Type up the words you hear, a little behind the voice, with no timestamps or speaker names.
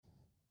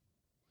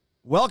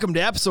Welcome to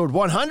episode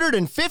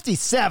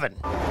 157.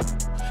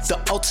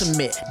 The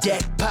Ultimate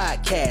Deck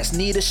Podcast.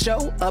 Need a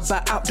show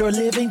about outdoor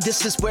living?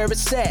 This is where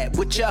it's at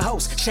with your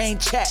hosts, Shane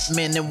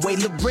Chapman and Way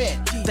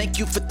Laurent. Thank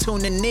you for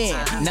tuning in.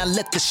 Now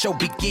let the show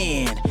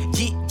begin.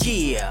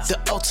 Yeah. The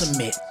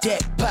Ultimate Deck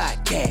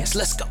Podcast.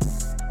 Let's go.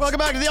 Welcome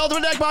back to the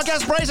Ultimate Deck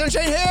Podcast. Bryce and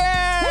Shane here.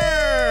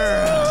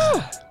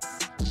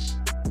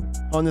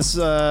 On this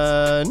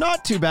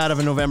not too bad of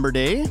a November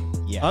day.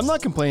 Yes. I'm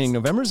not complaining.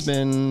 November's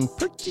been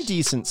pretty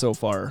decent so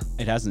far.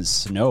 It hasn't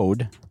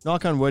snowed.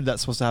 Knock on wood,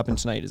 that's supposed to happen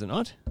tonight, is it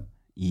not?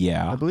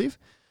 Yeah. I believe.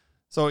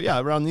 So yeah,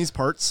 around these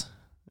parts,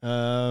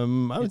 I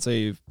would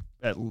say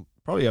at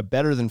probably a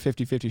better than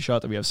 50-50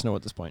 shot that we have snow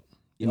at this point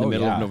in the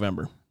middle of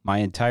November. My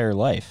entire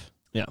life.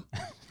 Yeah.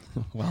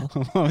 Well,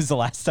 when was the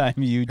last time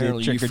you did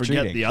apparently you trick-or-treating?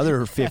 forget the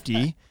other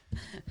 50.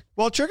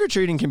 Well,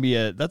 trick-or-treating can be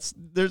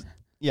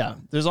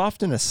there's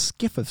often a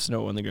skiff of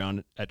snow on the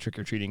ground at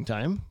trick-or-treating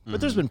time, but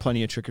there's been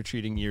plenty of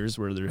trick-or-treating years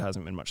where there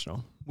hasn't been much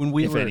snow,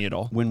 if any at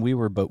all. When we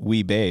were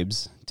wee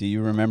babes, do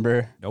you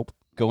remember? Nope.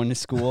 Going to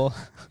school?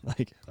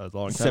 Like, that was a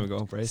long time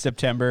ago, right?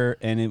 September,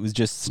 and it was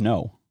just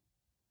snow.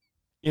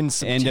 In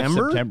September? End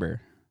of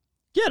September.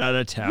 Get out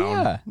of town.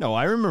 Yeah. No,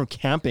 I remember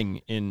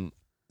camping in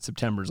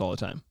Septembers all the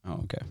time.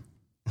 Oh, okay.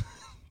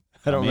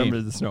 I don't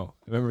remember the snow.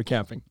 I remember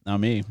camping. Not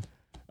me.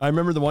 I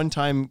remember the one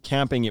time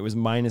camping, it was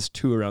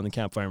 -2 around the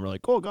campfire, and we're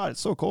like, oh God, it's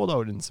so cold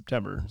out in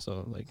September.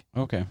 So like,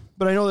 okay.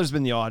 But I know there's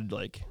been the odd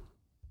like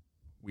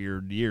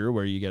weird year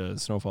where you get a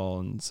snowfall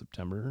in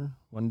September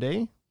one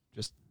day,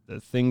 just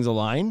the things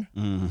align.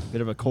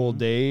 Bit of a cold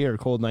day or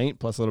cold night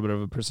plus a little bit of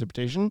a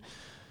precipitation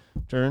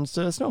turns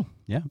to snow.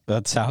 Yeah,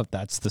 that's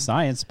the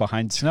science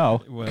behind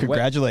snow.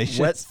 Congratulations.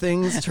 Wet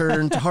things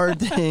turn to hard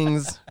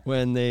things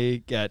when they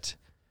get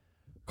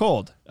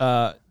cold.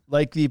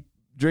 Like the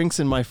drinks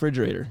in my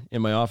refrigerator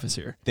in my office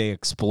here. They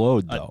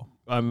explode though.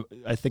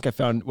 I think I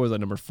found, what was that,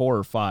 number 4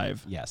 or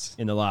 5? Yes.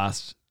 In the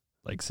last,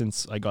 like,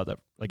 since I got that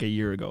like a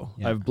year ago.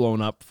 Yeah. I've blown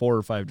up 4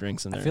 or 5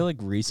 drinks in there. I feel like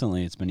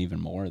recently it's been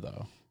even more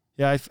though.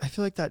 Yeah, I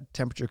feel like that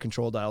temperature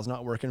control dial's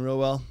not working real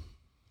well.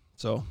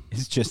 So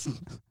It's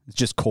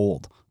just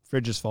cold.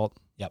 fridge's fault.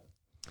 Yep.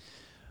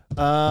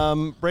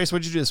 Bryce,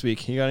 what'd you do this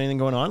week? You got anything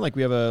going on? Like,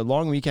 we have a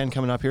long weekend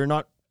coming up here.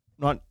 Not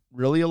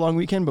really a long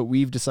weekend, but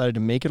we've decided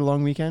to make it a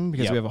long weekend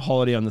because we have a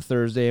holiday on the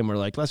Thursday, and we're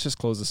like, let's just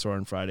close the store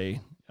on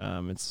Friday.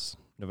 It's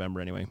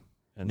November anyway.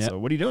 And so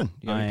what are you doing?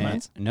 You got any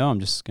plans? No, I'm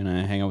just going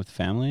to hang out with the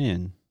family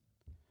and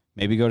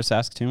maybe go to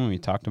Saskatoon. We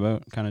talked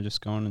about kind of just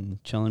going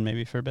and chilling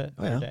maybe for a bit.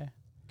 Oh, yeah. Day.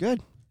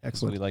 Good.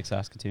 Excellent. We like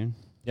Saskatoon.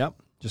 Yep.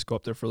 Just go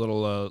up there for a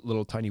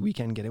little tiny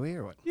weekend getaway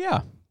or what?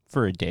 Yeah.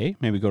 For a day.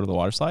 Maybe go to the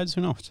water slides.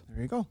 Who knows?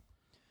 There you go.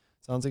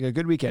 Sounds like a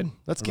good weekend.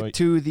 Let's get Right.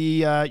 to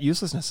the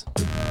uselessness.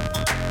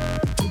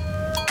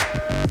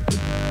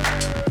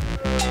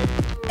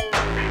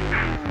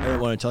 I don't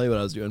want to tell you what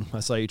I was doing.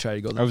 I saw you try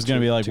to go there. I was going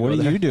to be like, what are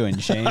you doing,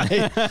 Shane?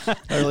 I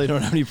really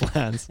don't have any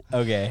plans.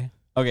 Okay,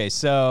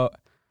 so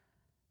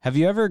have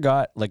you ever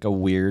got like a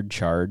weird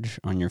charge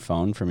on your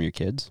phone from your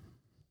kids?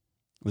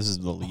 This is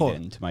the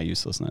lead-in to my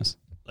uselessness.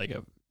 Like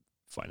a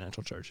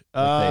financial charge.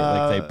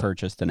 Like they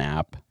purchased an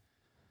app.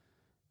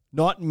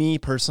 Not me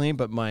personally,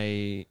 but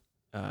my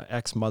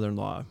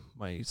ex-mother-in-law,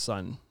 my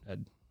son,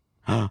 had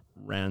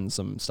ran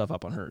some stuff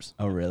up on hers.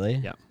 Oh, really?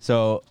 Yeah.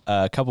 So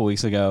a couple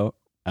weeks ago,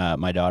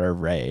 my daughter,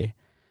 Ray,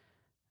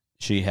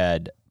 she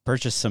had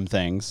purchased some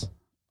things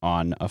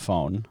on a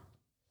phone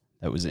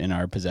that was in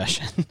our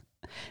possession.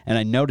 And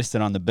I noticed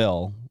it on the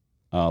bill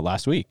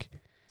last week.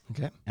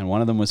 Okay. And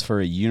one of them was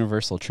for a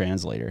universal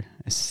translator.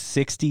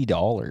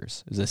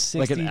 $60. It was a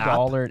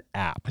 $60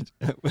 app.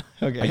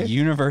 Okay. A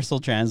universal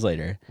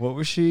translator. What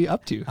was she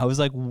up to? I was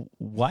like,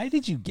 why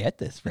did you get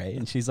this, Ray?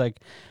 And she's like,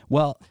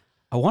 well,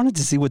 I wanted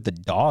to see what the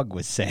dog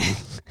was saying.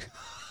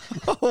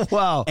 Oh,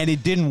 wow. And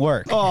it didn't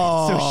work.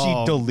 Oh. So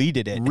she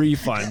deleted it.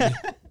 Refund.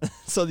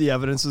 So the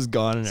evidence was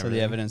gone and everything. So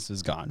the evidence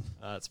was gone.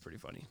 That's pretty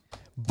funny.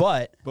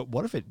 But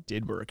what if it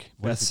did work?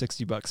 Best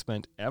 $60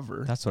 spent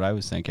ever. that's what I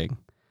was thinking.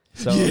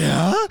 So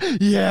Yeah.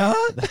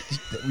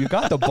 you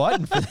got the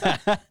button for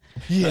that.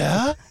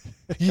 Yeah.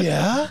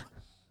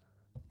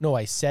 No,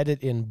 I said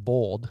it in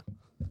bold.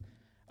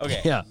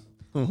 Okay. Yeah.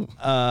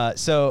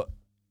 So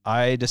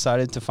I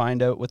decided to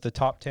find out what the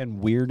top 10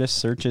 weirdest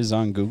searches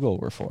on Google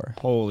were for.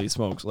 Holy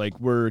smokes! Like,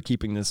 we're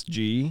keeping this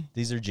G.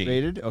 These are G.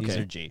 Rated? Okay. These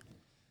are G.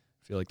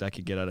 I feel like that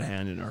could get out of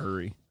hand in a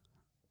hurry.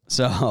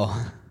 So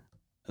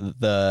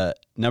the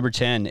number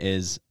 10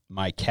 is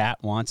my cat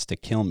wants to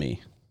kill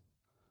me.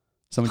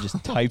 Someone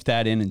just typed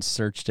that in and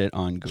searched it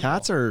on Google.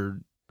 Cats are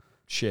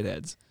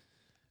shitheads.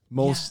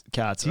 Most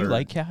cats. Do you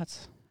like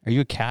cats? Are you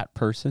a cat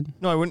person?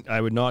 No, I wouldn't.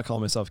 I would not call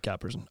myself a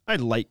cat person. I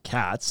like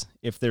cats.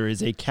 If there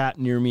is a cat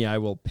near me, I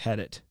will pet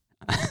it.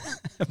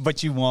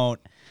 But you won't.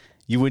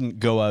 You wouldn't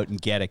go out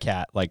and get a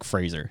cat like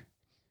Fraser.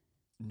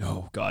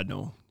 No, God,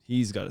 no.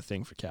 He's got a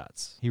thing for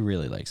cats. He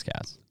really likes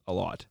cats. A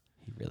lot.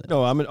 He really.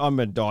 No, I'm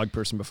a dog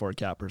person before a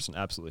cat person.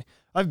 Absolutely.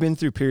 I've been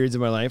through periods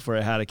in my life where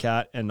I had a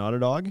cat and not a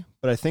dog,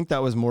 but I think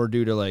that was more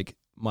due to like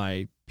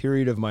my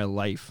period of my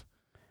life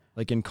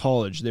Like in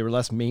college, they were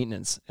less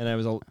maintenance, and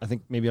I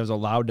think maybe I was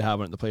allowed to have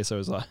one at the place I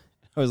was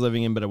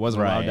living in, but I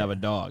wasn't allowed to have a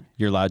dog.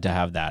 You're allowed to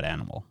have that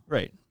animal.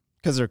 Right.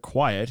 Because they're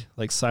quiet,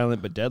 like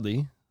silent but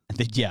deadly.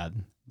 They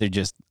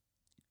just,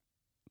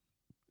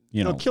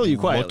 they'll kill you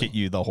quietly. Look at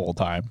you the whole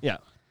time. Yeah.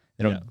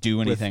 They don't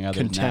do anything other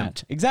contempt.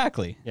 than that.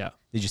 Exactly. Yeah.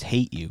 They just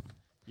hate you.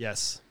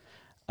 Yes.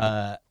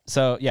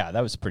 So yeah,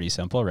 that was pretty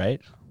simple,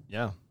 right?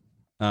 Yeah.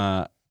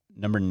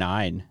 Number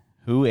 9,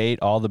 who ate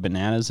all the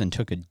bananas and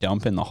took a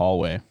dump in the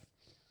hallway?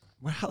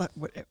 What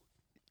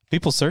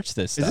People search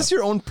this stuff. Is this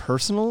your own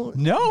personal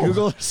No.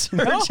 Google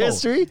search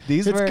history?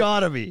 It's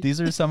gotta be.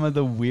 These are some of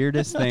the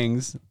weirdest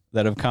things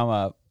that have come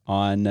up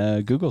on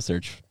Google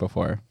search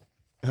before.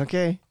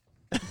 Okay.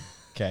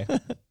 Okay.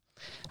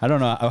 I don't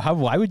know.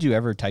 Why would you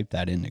ever type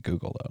that into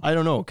Google, though? I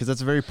don't know, because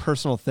that's a very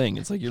personal thing.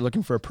 It's like you're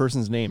looking for a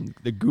person's name.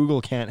 The Google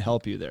can't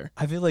help you there.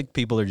 I feel like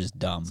people are just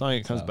dumb. As long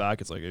as it comes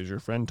back, it's like, is your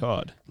friend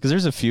Todd? Because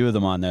there's a few of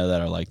them on there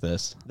that are like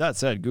this. That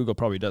said, Google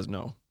probably does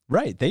know.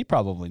 Right. They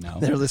probably know.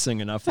 They're listening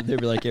enough that they'd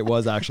be like, it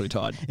was actually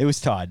Todd. It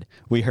was Todd.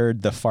 We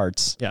heard the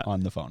farts on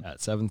the phone. At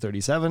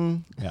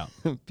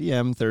 7:37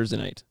 p.m. Thursday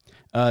night.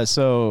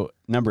 So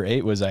number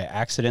 8 was I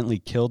accidentally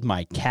killed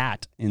my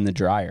cat in the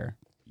dryer.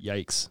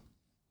 Yikes.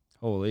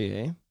 Holy,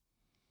 eh?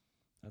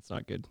 That's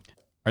not good.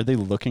 Are they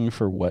looking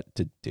for what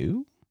to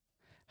do?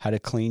 How to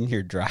clean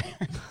your dryer?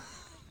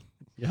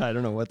 Yeah, I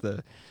don't know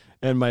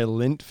and my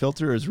lint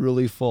filter is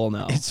really full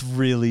now. It's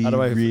really, how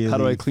do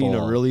I clean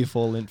full. a really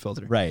full lint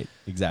filter? Right,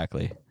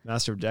 exactly.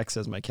 Master of Deck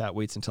says my cat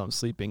waits until I'm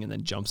sleeping and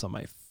then jumps on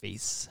my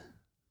face.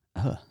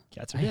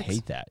 Cats are I dicks.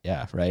 hate that.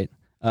 Yeah, right.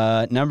 What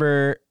am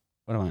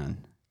I on?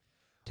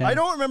 10? I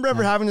don't remember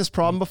ever having this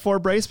problem before,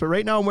 Bryce, but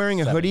right now I'm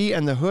wearing a 7. hoodie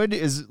and the hood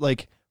is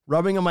like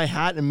rubbing on my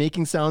hat and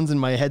making sounds in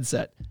my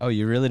headset. Oh,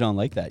 you really don't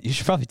like that? You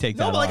should probably take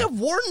that No, but off. like I've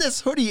worn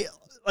this hoodie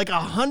like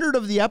 100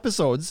 of the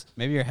episodes.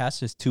 Maybe your hat's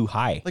just too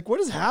high. Like, what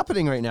is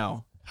happening right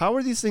now? How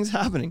are these things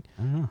happening?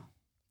 I don't know.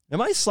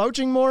 Am I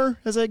slouching more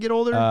as I get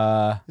older?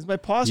 Is my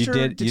posture You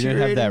did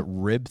deteriorating? have that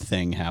rib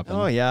thing happen.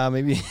 Oh, yeah,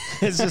 maybe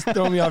it's just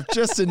throwing me off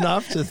just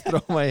enough to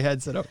throw my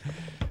headset up.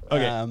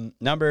 Okay.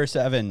 Number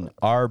 7,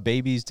 are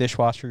babies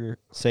dishwasher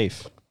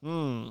safe?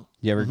 You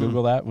ever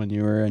Google that when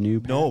you were a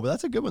new parent? No, but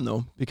that's a good one,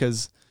 though,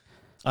 because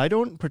I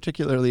don't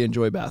particularly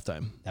enjoy bath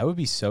time. That would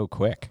be so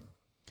quick.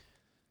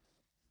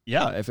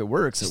 Yeah, if it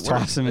works, Just it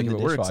works. toss them Like, in if the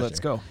it works, dishwasher. let's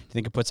go. Do you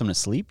think it puts them to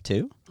sleep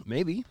too?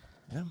 Maybe.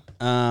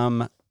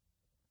 Yeah.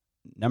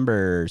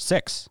 Number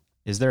 6,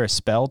 is there a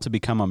spell to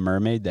become a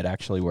mermaid that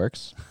actually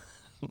works?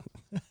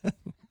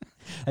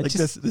 Like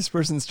this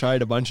person's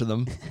tried a bunch of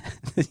them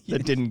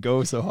that didn't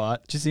go so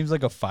hot. Just seems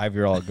like a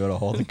 5-year-old go to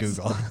hold of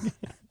Google.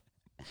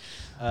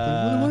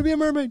 I want to be a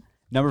mermaid.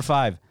 Number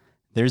 5,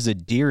 there's a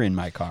deer in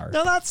my car.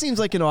 Now that seems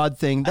like an odd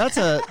thing. That's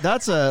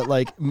a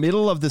like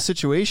middle of the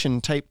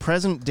situation type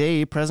present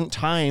day, present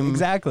time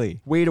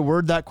Exactly. way to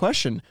word that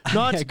question.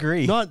 Not I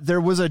agree. Not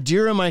there was a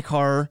deer in my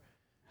car.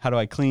 How do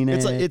I clean it?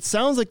 It's like it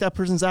sounds like that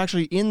person's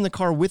actually in the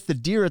car with the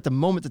deer at the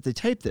moment that they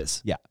type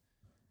this. Yeah.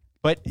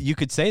 But you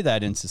could say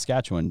that in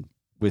Saskatchewan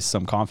with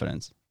some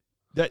confidence.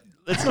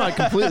 That's not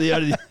completely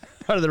out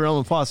of the realm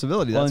of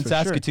possibility. Well, That's in for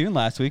sure. Saskatoon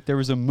last week, there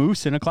was a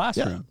moose in a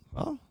classroom. Yeah.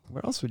 Well,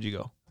 where else would you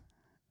go?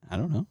 I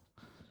don't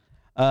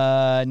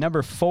know.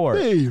 Number 4.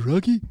 Hey,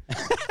 Rocky.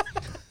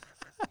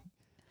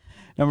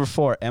 Number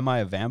 4, am I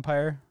a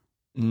vampire?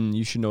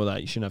 You should know that.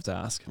 You shouldn't have to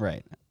ask.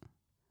 Right.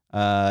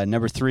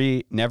 Number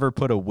 3, never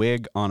put a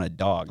wig on a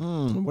dog.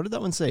 What did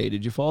that one say?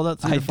 Did you follow that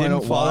through? I to find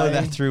didn't out follow why,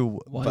 that through.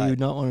 Why but you would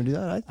not want to do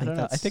that? I don't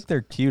know. I think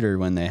they're cuter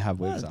when they have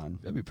wigs on.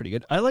 That'd be pretty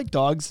good. I like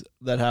dogs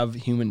that have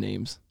human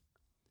names.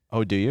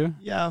 Oh, do you?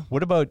 Yeah.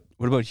 What about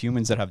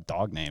humans that have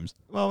dog names?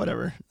 Well,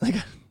 whatever. Like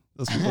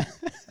those people.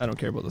 I don't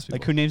care about those people.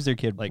 Like who names their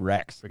kid like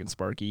Rex? Freaking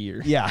Sparky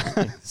or Yeah.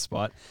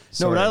 Spot.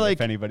 Sorry, but I if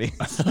like anybody.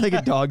 I like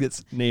a dog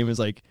that's name is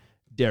like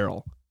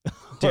Daryl.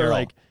 Daryl. Or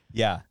like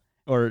Yeah.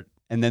 or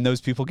And then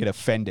those people get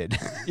offended.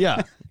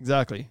 yeah,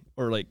 exactly.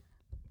 Or like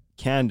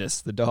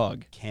Candace the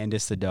dog.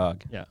 Candace the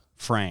dog. Yeah.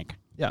 Frank.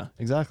 Yeah,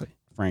 exactly.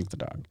 Frank the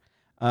dog.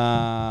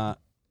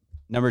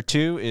 Number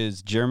 2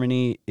 is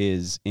Germany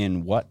is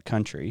in what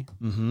country?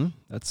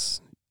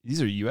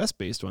 These are US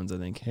based ones, I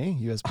think. Hey,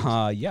 US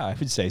based. Yeah, I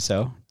would say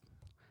so.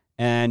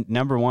 And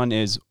number 1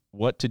 is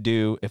what to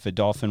do if a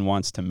dolphin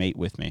wants to mate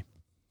with me.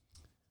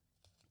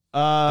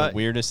 The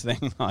weirdest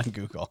thing on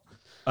Google.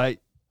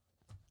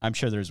 I'm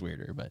sure there's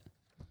weirder, but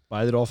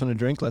buy the dolphin a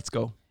drink, let's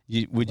go.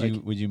 Would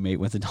you mate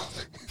with a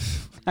dolphin?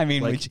 I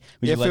mean, Like,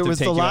 would you if let it them was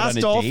take the you out last on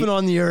a dolphin date?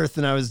 on the earth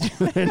and I was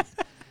doing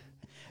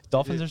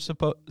Dolphins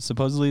are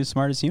supposedly as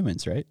smart as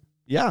humans, right?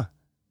 Yeah.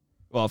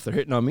 Well, if they're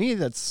hitting on me,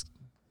 that's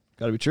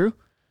got to be true.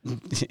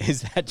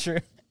 Is that true?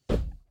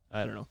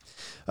 I don't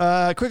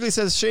know. Quickly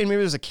says, Shane, maybe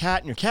there's a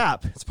cat in your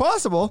cap. It's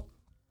possible.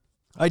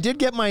 I did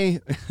get my,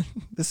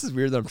 this is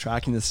weird that I'm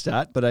tracking this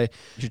stat, but I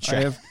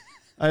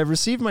have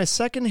received my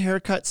second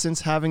haircut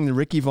since having the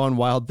Ricky Von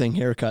Wild Thing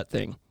haircut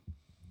thing.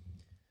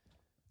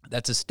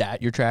 That's a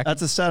stat you're tracking?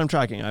 That's a stat I'm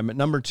tracking. I'm at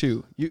number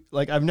 2.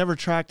 I've never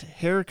tracked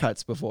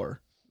haircuts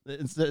before.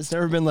 It's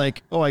never been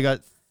like, oh, I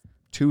got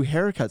 2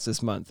 haircuts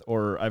this month,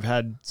 or I've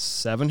had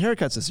 7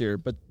 haircuts this year.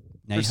 But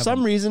Now for you have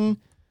some reason,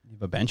 You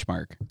have a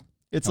benchmark.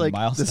 it's a like,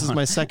 this is milestone.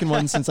 my second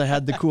one since I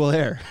had the cool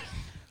hair.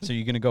 So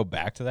you're going to go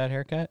back to that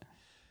haircut?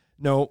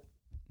 No,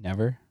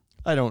 Never?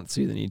 I don't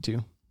see the need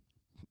to.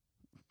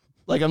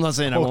 Like, I'm not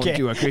saying I won't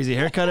do a crazy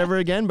haircut ever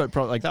again, but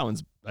probably like that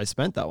one's, I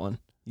spent that one.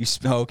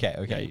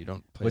 Okay. Yeah, you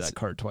don't play that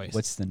card twice.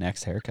 What's the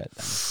next haircut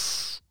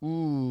then?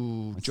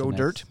 Ooh, What's Joe the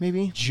Dirt, next?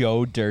 maybe?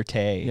 Joe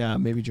Dirte. Yeah,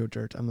 maybe Joe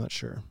Dirt. I'm not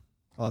sure.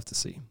 I'll have to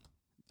see.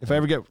 If I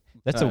ever get...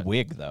 That's a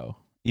wig, though.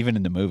 Even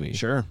in the movie.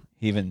 Sure.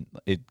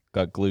 It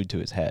got glued to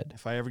his head.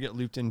 If I ever get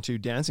looped into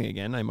dancing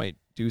again, I might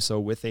do so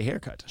with a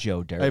haircut.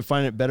 Joe Dirt. I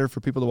find it better for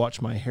people to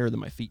watch my hair than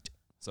my feet.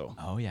 So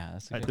Oh, yeah.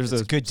 That's a good, there's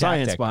that's a good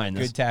science tactic. behind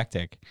this. Good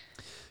tactic.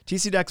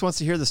 TC Dex wants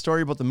to hear the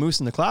story about the moose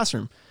in the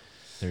classroom.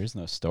 There is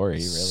no story,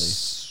 really.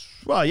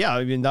 Well, yeah,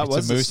 I mean, that It's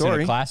was a the moose in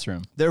story. a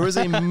classroom. There was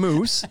a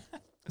moose.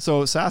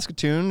 So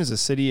Saskatoon is a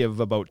city of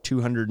about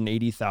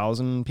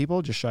 280,000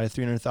 people, just shy of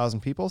 300,000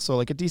 people. So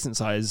like a decent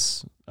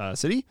size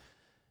city.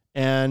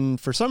 And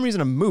for some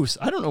reason, a moose,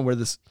 I don't know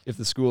if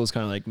the school is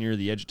kind of like near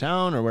the edge of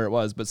town or where it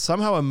was, but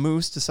somehow a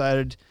moose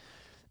decided,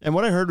 and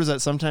what I heard was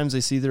that sometimes they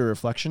see their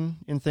reflection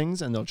in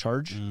things and they'll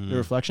charge the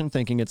reflection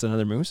thinking it's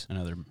another moose.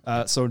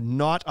 So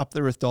not up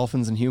there with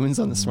dolphins and humans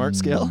on the smart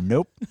scale.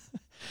 Nope.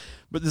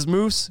 But this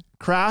moose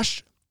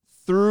crashed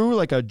through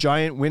like a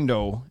giant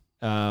window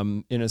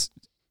in a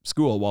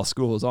school while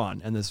school was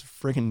on, and this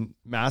freaking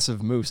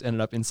massive moose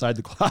ended up inside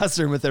the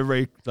classroom with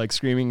everybody like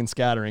screaming and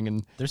scattering,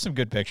 and There's some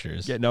good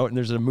pictures. getting out, and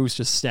there's a moose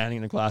just standing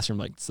in the classroom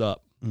like,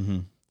 sup?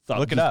 Mm-hmm. Sup?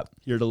 Look it up.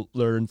 Here to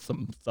learn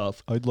some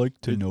stuff. I'd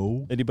like to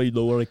know. Anybody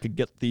know where I could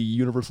get the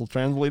universal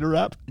translator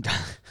app?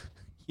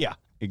 Yeah,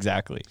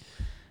 exactly.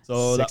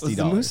 So that was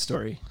the $60. moose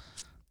story.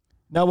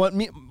 Now what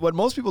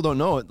most people don't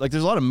know, like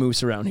there's a lot of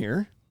moose around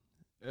here.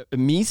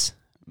 Meese.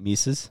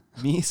 Mises?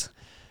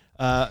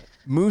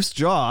 Moose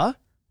Jaw.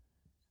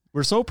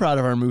 We're so proud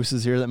of our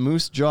mooses here that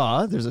Moose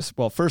Jaw,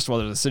 first of all,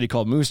 there's a city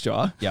called Moose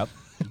Jaw. Yep.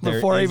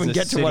 Before I There even is a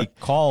get to city what-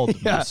 called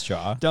Yeah. Moose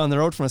Jaw. Down the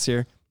road from us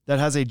here, that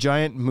has a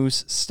giant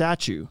moose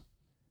statue.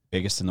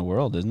 Biggest in the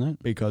world, isn't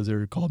it? Because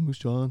they're called Moose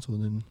Jaw, so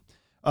then...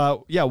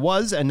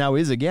 was and now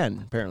is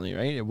again, apparently,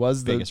 right? It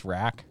was the Biggest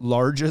rack.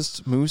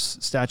 largest moose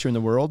statue in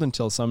the world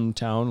until some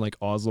town like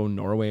Oslo,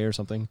 Norway or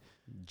something,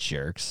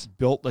 Jerks.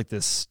 built like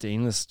this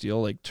stainless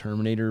steel, like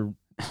Terminator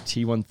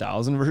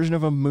T-1000 version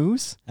of a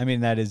moose. I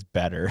mean, that is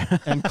better.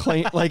 And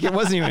claim like it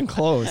wasn't even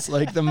close.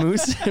 Like the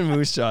moose in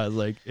Moose Jaw is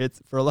like,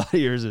 it's for a lot of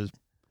years is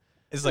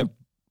It's like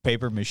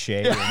paper mache.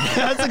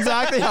 that's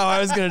exactly how I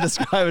was going to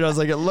describe it. I was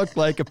like, it looked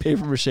like a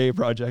paper mache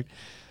project.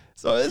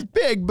 So it's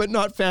big, but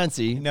not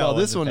fancy. No, Well, it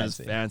this wasn't one is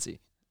fancy. fancy.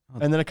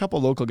 And then a couple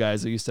local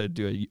guys that used to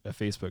do a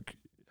Facebook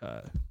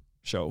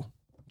show,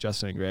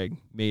 Justin and Greg,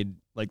 made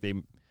like they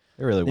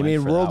really made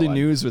worldly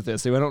news with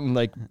this. They went out and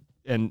like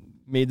and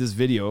made this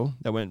video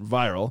that went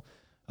viral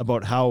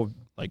about how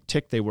like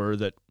ticked they were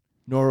that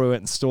Norway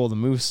went and stole the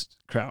moose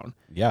crown.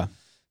 Yeah.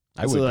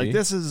 I So would like be.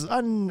 this is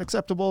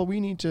unacceptable. We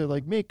need to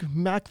like make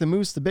Mac the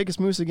moose the biggest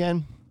moose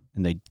again.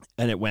 And they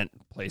And it went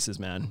places,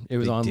 man. It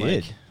was They on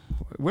did. like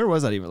where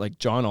was that even? Like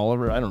John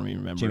Oliver? I don't even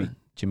remember.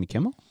 Jimmy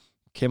Kimmel?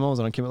 Kimmel was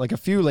on Kimmel. Like a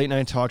few late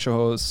night talk show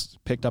hosts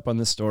picked up on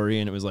this story,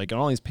 and it was like in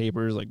all these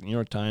papers, like New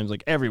York Times,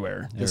 like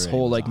everywhere. This Everybody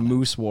whole was like on it.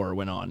 moose war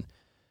went on.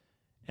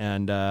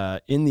 And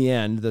in the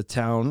end, the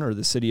town or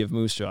the city of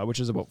Moose Jaw, which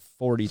is about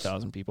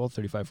 40,000 people,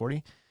 35,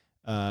 40,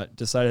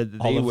 decided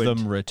that All they of would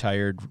them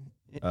retired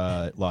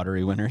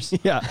lottery winners.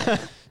 yeah,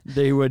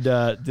 they would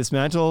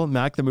dismantle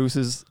Mac the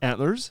Moose's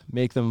antlers,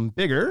 make them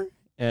bigger,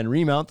 and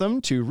remount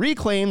them to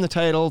reclaim the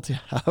title to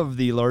have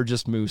the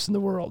largest moose in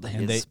the world.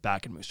 And It's they-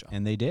 back in Moose Jaw.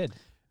 And they did.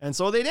 And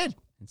so they did.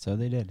 And so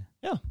they did.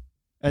 Yeah.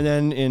 And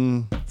then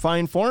in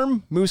fine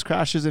form, moose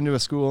crashes into a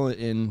school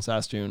in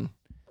Saskatoon.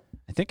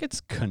 I think it's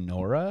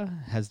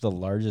Kenora has the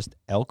largest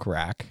elk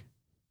rack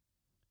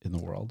in the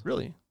world.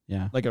 Really?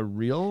 Yeah. Like a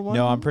real one?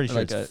 No, I'm pretty Or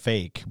sure like it's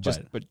fake,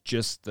 but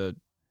just the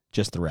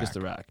rack. Just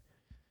the rack.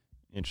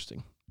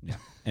 Interesting. Yeah.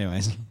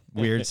 Anyways,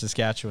 weird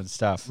Saskatchewan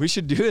stuff. We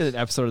should do an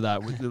episode of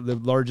that with the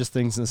largest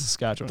things in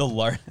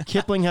Saskatchewan.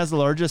 Kipling has the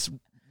largest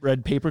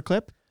red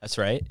paperclip That's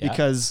right. Yeah.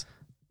 because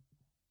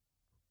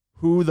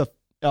who the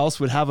else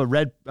would have a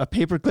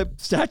paperclip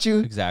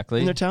statue exactly.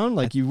 in their town?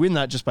 Like you win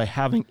that just by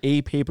having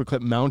a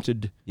paperclip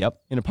mounted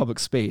Yep. in a public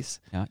space.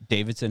 Yeah.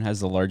 Davidson has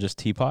the largest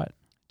teapot.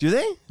 Do they?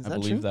 Is I that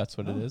believe true? that's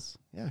what it is.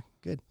 Yeah,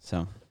 good.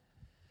 So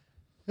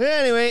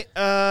Anyway,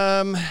 do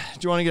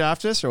you want to get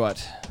after this or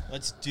what?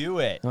 let's do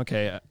it.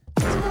 Okay.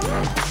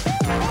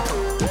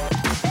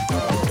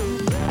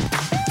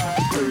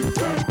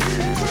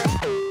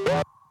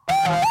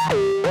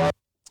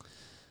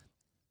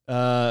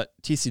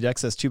 TC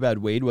Dex says, too bad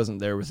Wade wasn't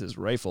there with his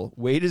rifle.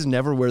 Wade is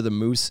never where the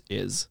moose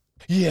is.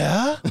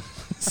 Yeah.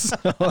 So,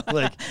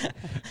 like,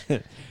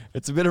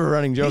 it's a bit of a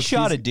running joke. He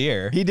shot a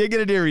deer. He did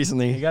get a deer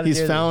recently. He got a He's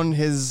deer found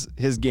his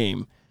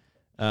game.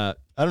 I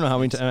don't know how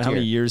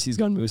many years he's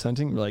gone moose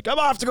hunting. We're like, I'm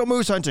off to go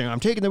moose hunting. I'm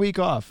taking the week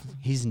off.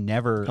 He's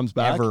never Comes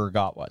back. ever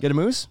got one. Get a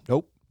moose?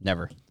 Nope.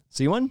 Never.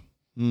 See one?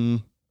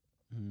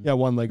 Yeah,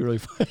 one leg really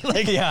far.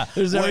 Like, yeah,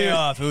 there's way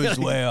off. It was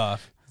way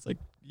off. It's like,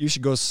 you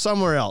should go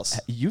somewhere else.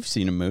 You've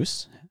seen a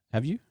moose,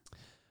 have you?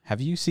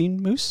 Have you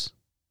seen moose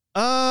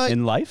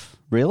In life?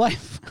 Real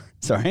life?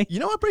 Sorry. You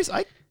know what, Brace?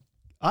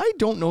 I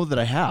don't know that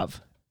I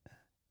have.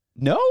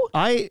 No?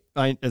 I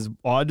as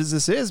odd as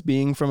this is,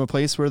 being from a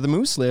place where the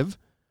moose live,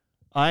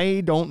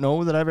 I don't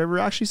know that I've ever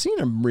actually seen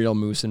a real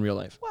moose in real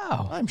life.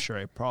 Wow. I'm sure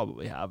I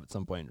probably have at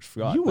some point. I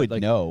forgot, You would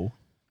like, know.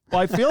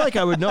 Well, I feel like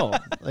I would know.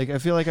 Like, I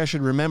feel like I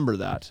should remember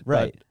that.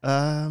 Right. But,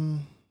 no,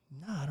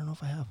 I don't know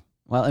if I have.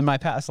 Well, in my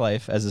past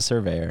life as a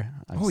surveyor,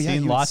 I've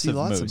seen lots of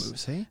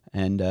moose. Hey?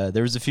 And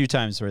there was a few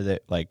times where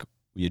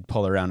you'd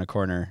pull around a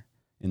corner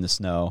in the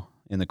snow,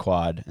 in the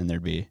quad, and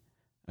there'd be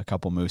a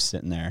couple moose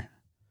sitting there.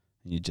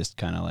 And you'd just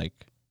kind of like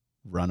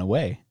run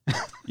away.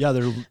 Yeah,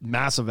 they're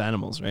massive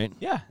animals, right?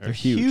 Yeah, They're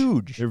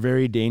huge. They're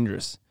very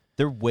dangerous.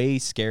 They're way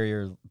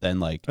scarier than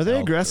like Are they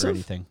elk aggressive? or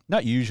anything.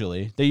 Not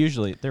usually.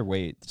 They're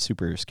way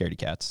super scaredy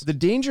cats. The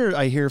danger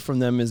I hear from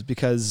them is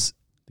because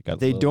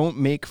they don't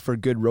make for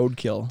good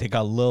roadkill. They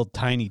got little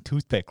tiny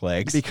toothpick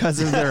legs. Because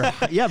of their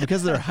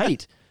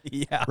height.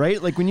 Yeah.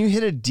 Right? Like when you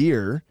hit a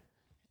deer,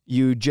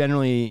 you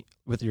generally,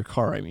 with your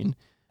car, I mean,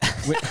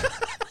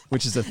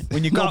 which is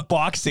when you go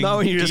boxing. No,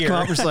 when you just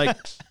come up, just like,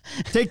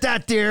 take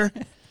that, deer.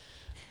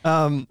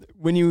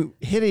 When you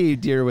hit a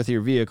deer with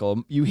your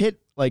vehicle, you hit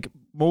like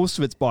most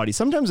of its body.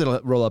 Sometimes it'll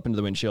roll up into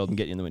the windshield and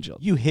get you in the windshield.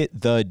 You hit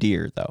the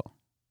deer though.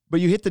 But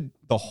you hit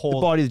the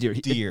whole body of the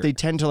deer. deer. They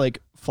tend to like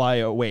fly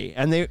away,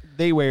 and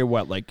they weigh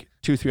what, like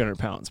 200-300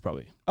 pounds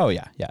probably. Oh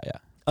yeah.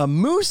 A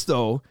moose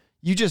though,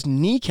 you just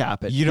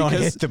kneecap it. You don't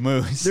because hit the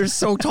moose. They're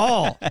so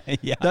tall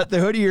Yeah. that the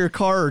hood of your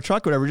car or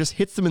truck, whatever, just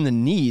hits them in the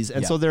knees,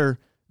 and so their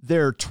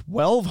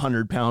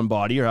 1,200-pound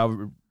body, or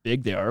however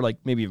big they are, like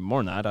maybe even more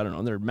than that, I don't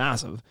know, they're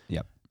massive.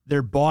 Yep.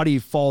 Their body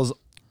falls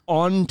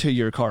onto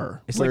your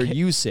car where like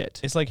you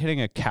sit. It's like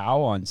hitting a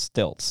cow on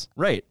stilts.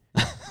 Right.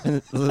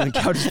 And the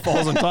cow just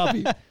falls on top of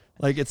you.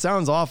 Like, it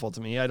sounds awful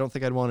to me. I don't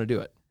think I'd want to do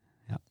it.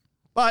 Yeah.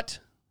 But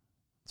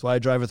that's why I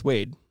drive with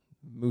Wade.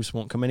 Moose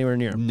won't come anywhere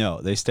near him.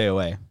 No, they stay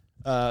away.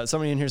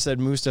 Somebody in here said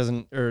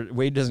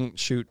Wade doesn't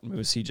shoot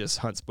moose. He just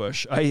hunts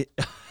bush. I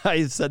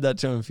said that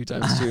to him a few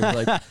times too.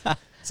 Like,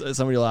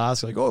 somebody will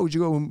ask, like, "Oh, would you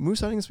go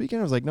moose hunting this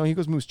weekend?" I was like, "No, he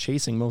goes moose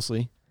chasing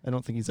mostly. I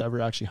don't think he's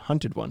ever actually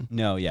hunted one."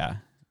 No, yeah.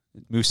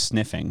 Moose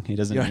sniffing. He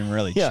doesn't even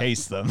really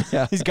chase them.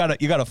 Yeah. You got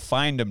to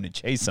find them to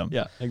chase them.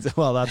 Yeah, exactly.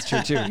 Well, that's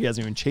true too. He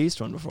hasn't even chased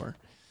one before.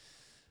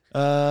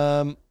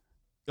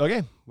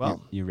 Okay,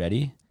 well, You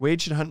ready?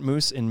 Wade should hunt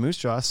moose in Moose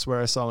Jaw. I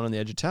swear I saw one on the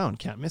edge of town.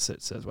 Can't miss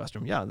it, says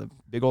Western. Yeah, the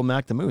big old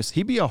Mac the moose.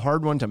 He'd be a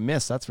hard one to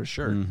miss, that's for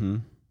sure. Mm-hmm.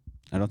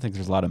 I don't think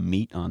there's a lot of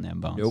meat on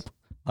them bones. Nope.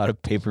 A lot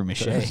of paper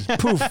mache.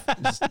 Poof.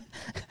 Just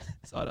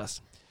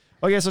sawdust.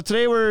 Okay, so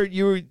today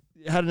you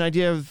had an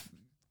idea of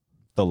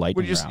The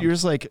lightning round. you're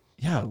just like,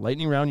 yeah,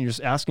 lightning round. You're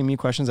just asking me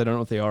questions. I don't know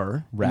what they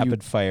are.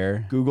 Rapid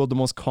fire. Googled the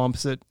most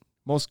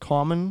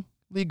commonly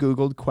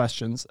Googled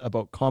questions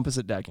about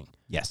composite decking.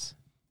 Yes.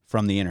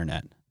 From the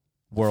internet.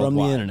 Worldwide. From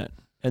the internet.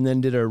 And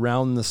then did a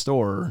round the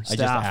store. I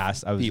just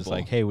asked. I was just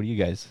like, hey, what do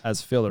you guys?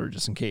 As filler,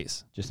 just in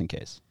case. Just in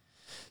case.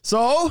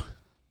 So,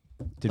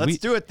 let's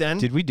do it then.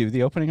 Did we do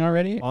the opening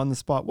already? On the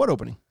spot. What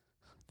opening?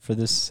 For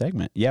this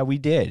segment. Yeah, we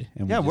did.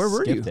 And Yeah, we where just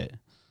were you? skipped it.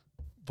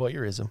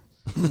 Voyeurism.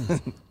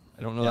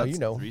 I don't know. Now That's you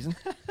know. the reason.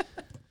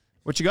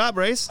 What you got,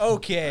 Brace?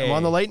 Okay. I'm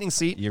on the lightning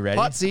seat. You ready?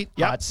 Hot seat.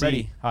 Yep, Hot seat.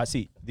 ready. Hot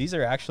seat. These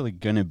are actually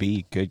going to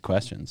be good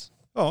questions.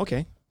 Oh,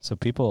 okay. So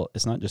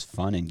it's not just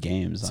fun and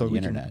games So on the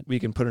internet. we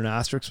can put an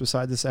asterisk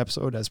beside this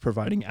episode as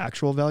providing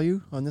actual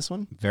value on this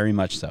one. Very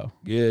much so.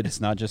 Good. It's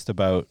not just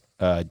about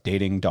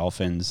dating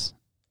dolphins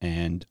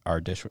and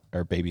our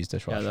baby's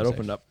dishwasher. Yeah, that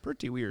opened up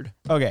pretty weird.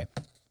 Okay.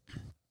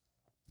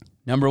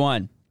 Number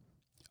 1,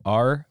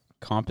 are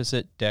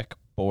composite deck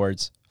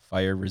boards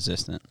fire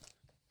resistant?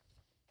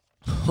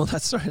 Well,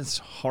 it's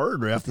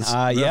hard right off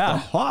the yeah.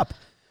 hop.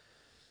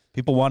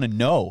 People want to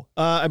know.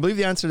 I believe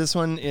the answer to this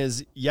one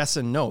is yes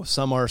and no.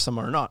 Some are, some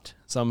are not.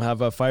 Some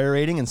have a fire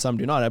rating and some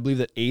do not. I believe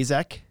that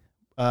AZEC,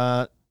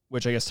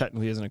 which I guess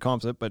technically isn't a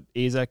composite, but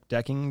AZEC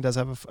decking does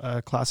have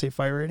a Class A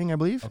fire rating, I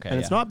believe. Okay, and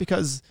it's not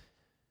because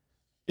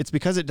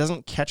it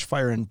doesn't catch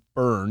fire and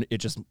burn.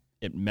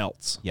 It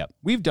melts. Yep.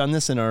 We've done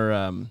this in our,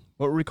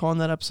 what were we calling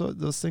that episode?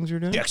 Those things we were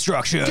doing?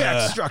 Destruction.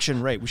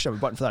 Destruction. Right. We should have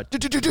a button for that.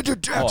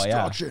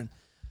 Destruction.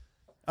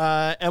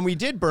 And we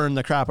did burn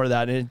the crap out of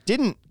that, and it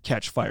didn't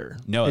catch fire.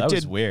 No, it that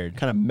was did weird.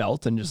 Kind of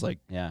melt and just like,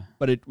 Yeah.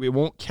 but it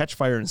won't catch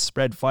fire and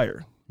spread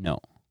fire. No.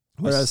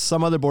 Whereas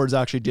some other boards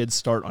actually did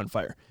start on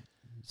fire.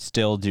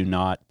 Still do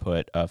not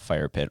put a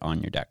fire pit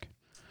on your deck.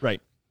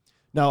 Right.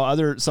 Now,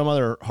 some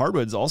other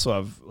hardwoods also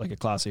have like a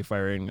Class A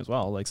fire rating as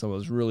well. Like some of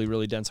those really,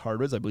 really dense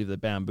hardwoods. I believe the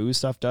bamboo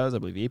stuff does. I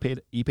believe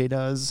Ipe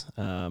does.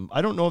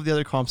 I don't know if the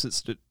other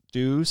composites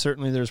do.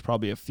 Certainly there's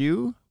probably a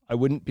few. I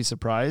wouldn't be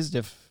surprised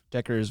if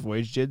Decker's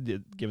Voyage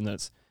did, given that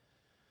it's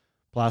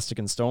plastic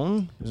and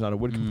stone. There's not a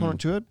wood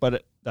component to it,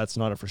 but that's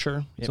not a for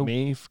sure. It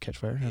may catch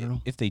fire. I don't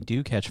know. If they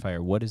do catch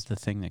fire, what is the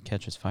thing that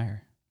catches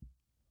fire?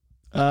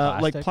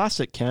 Like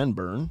plastic can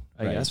burn,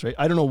 I guess, right?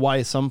 I don't know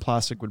why some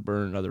plastic would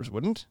burn and others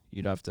wouldn't.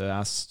 You'd have to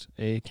ask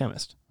a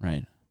chemist.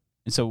 Right.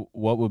 And so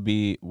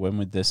when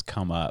would this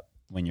come up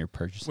when you're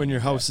purchasing? When your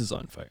house is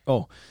on fire.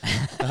 Oh.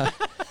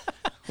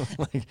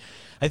 Like,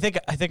 I think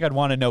I'd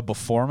want to know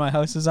before my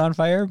house is on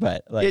fire,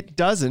 but like it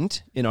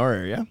doesn't in our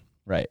area.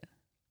 Right.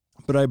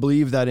 But I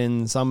believe that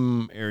in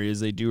some areas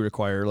they do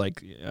require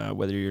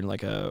whether you're in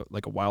like a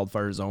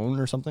wildfire zone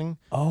or something.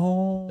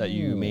 Oh. That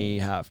you may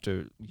have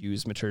to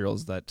use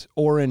materials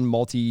or in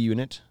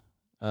multi-unit.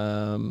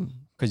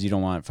 Because you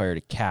don't want fire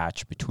to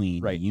catch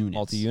between units.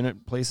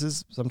 Multi-unit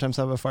places sometimes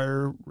have a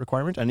fire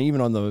requirement, and even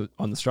on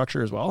the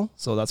structure as well.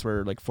 So that's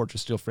where like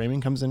Fortress Steel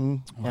Framing comes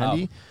in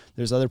handy.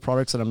 There's other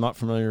products that I'm not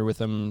familiar with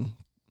them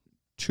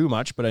too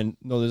much, but I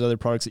know there's other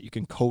products that you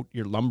can coat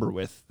your lumber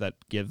with that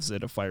gives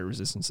it a fire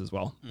resistance as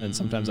well. And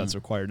sometimes that's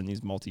required in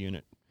these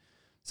multi-unit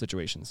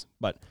situations.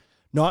 But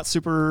not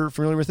super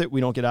familiar with it.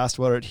 We don't get asked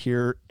about it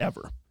here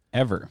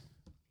ever.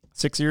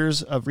 6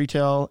 years of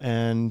retail,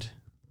 and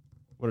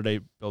what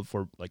did I build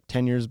for? Like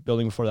 10 years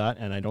building before that,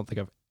 and I don't think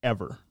I've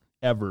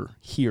ever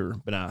here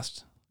been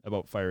asked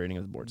about fire rating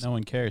of the boards. No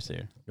one cares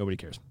here. Nobody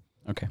cares.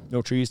 Okay.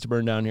 No trees to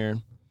burn down here.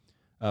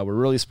 We're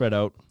really spread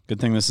out. Good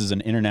thing this is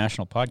an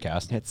international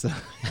podcast. It's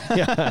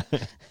yeah.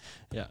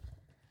 Yeah.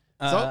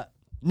 So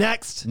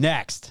next.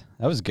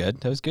 That was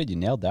good. You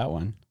nailed that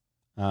one.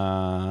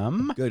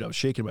 Good. I was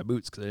shaking my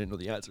boots because I didn't know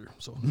the answer.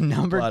 So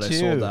number glad 2 I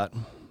sold that.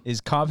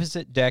 Is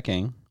composite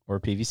decking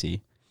or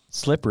PVC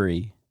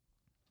slippery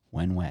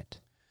when wet?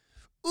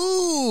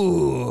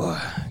 Ooh,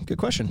 good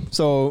question.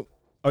 So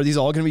are these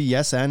all going to be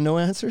yes and no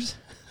answers?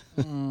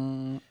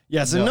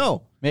 Yes and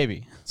no.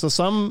 Maybe. So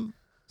some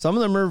of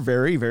them are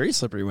very, very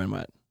slippery when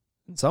wet.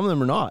 And some of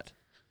them are not.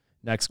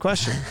 Next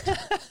question.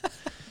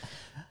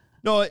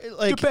 No,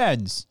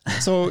 depends.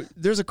 So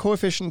there's a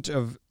coefficient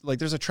of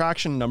there's a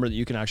traction number that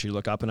you can actually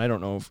look up, and I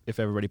don't know if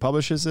everybody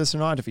publishes this or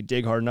not. If you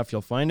dig hard enough,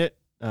 you'll find it.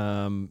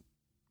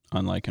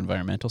 Unlike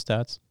environmental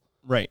stats.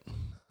 Right.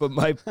 But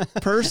my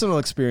personal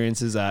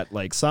experience is that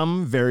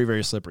some very,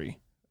 very slippery.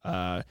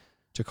 To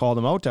call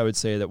them out, I would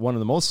say that one of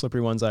the most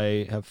slippery ones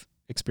I have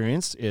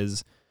experienced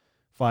is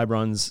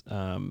Fibron's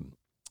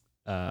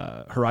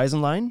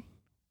Horizon line.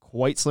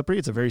 Quite slippery.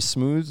 It's a very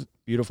smooth,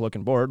 beautiful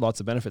looking board. Lots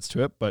of benefits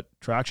to it, but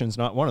traction's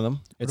not one of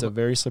them. It's a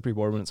very slippery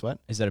board when it's wet.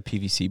 Is that a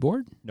PVC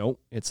board? No,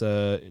 that's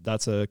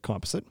a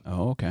composite.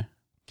 Oh, okay.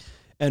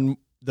 And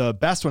the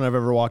best one I've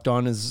ever walked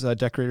on is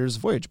Decorator's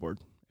Voyage board.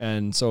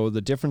 And so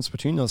the difference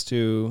between those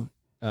two,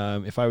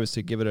 if I was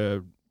to give it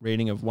a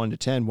rating of 1 to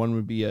 10, one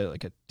would be a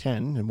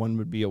 10 and one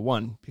would be a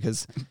 1,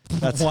 because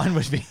that's one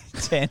would be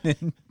 10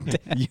 and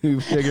 10.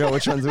 You figure out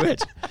which one's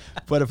which.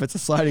 But if it's a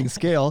sliding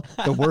scale,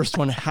 the worst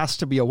one has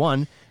to be a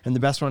 1 and the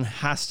best one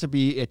has to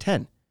be a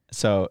 10.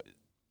 So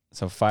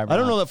Fibron. I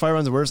don't know that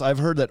Fibron's worse. I've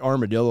heard that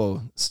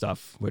Armadillo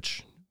stuff,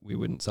 which we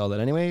wouldn't sell that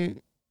anyway,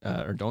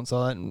 or don't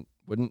sell that and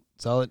wouldn't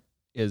sell it,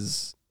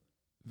 is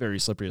very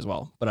slippery as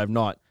well. But I've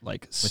not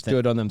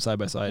stood on them side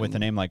by side. With a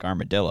name like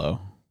Armadillo.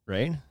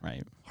 Right?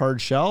 Right.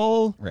 Hard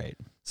shell. Right.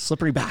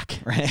 Slippery back.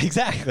 Right.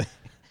 Exactly.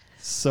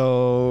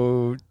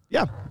 So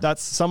yeah,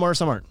 that's some are,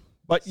 some aren't.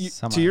 But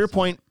to your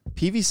point,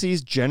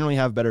 PVCs generally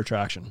have better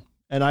traction.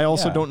 And I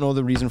also don't know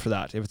the reason for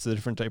that. If it's a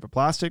different type of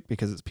plastic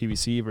because it's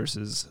PVC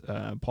versus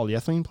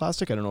polyethylene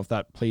plastic, I don't know if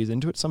that plays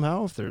into it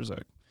somehow, if there's a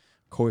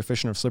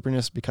coefficient of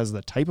slipperiness because of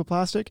the type of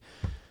plastic.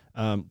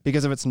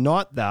 Because if it's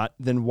not that,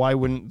 then why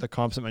wouldn't the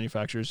composite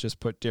manufacturers just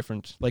put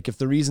different, if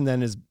the reason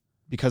then is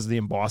because of the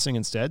embossing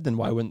instead, then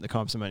why wouldn't the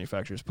composite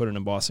manufacturers put an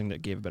embossing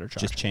that gave better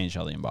traction? Just change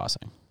all the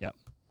embossing. Yeah.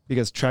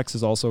 Because Trex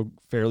is also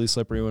fairly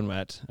slippery when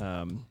wet.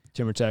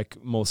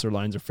 TimberTech, most of their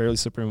lines are fairly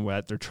slippery when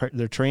wet.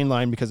 Their train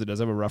line, because it does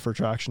have a rougher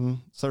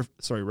traction,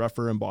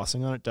 rougher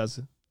embossing on it, does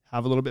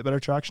have a little bit better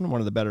traction, one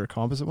of the better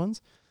composite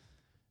ones.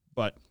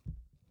 But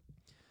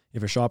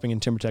if you're shopping in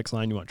TimberTech's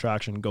line, you want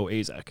traction, go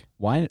AZEK.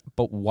 Why?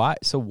 But why?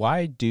 So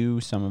why do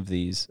some of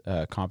these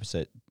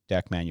composite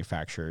deck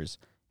manufacturers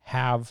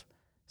have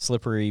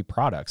slippery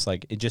products?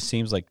 It just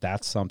seems like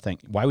that's something.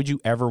 Why would you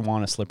ever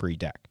want a slippery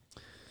deck?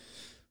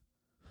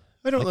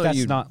 I don't know.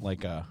 That's not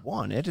a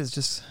want it. It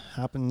just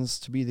happens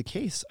to be the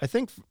case. I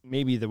think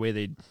maybe the way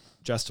they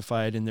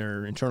justify it in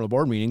their internal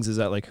board meetings is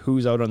that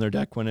who's out on their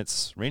deck when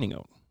it's raining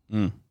out.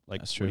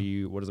 That's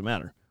true. What does it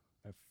matter?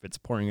 If it's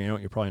pouring rain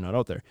out, you're probably not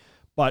out there.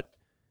 But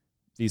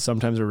these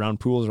sometimes are around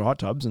pools or hot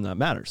tubs, and that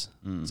matters.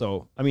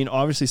 So I mean,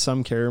 obviously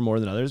some care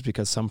more than others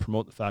because some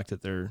promote the fact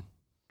that their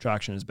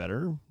traction is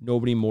better.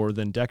 Nobody more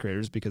than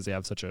Decorators because they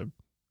have such a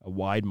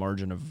wide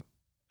margin of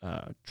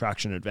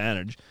traction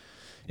advantage.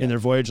 In their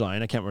Voyage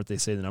line, I can't remember what they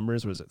say the number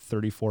is. Was it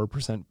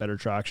 34% better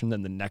traction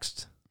than the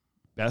next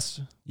best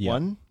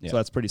one? Yeah. So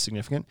that's pretty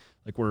significant.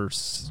 Our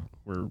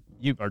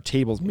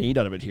table's made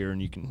out of it here,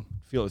 and you can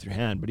feel it with your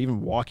hand. But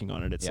even walking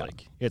on it,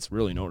 it's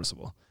really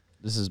noticeable.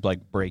 This is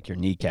break your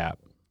kneecap.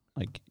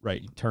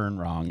 You turn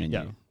wrong and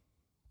you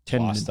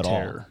tendon lost it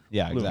tear. All.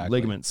 Yeah, exactly.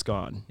 Ligament's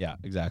gone. Yeah,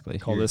 exactly.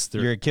 Call this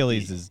your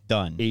Achilles is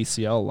done.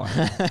 ACL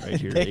line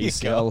right here.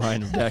 ACL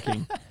line of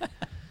decking.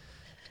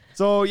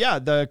 So yeah,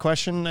 the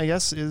question I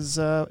guess is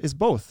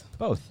both.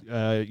 Both.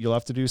 You'll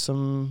have to do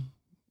some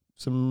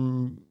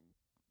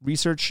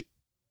research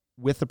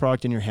with the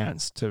product in your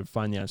hands to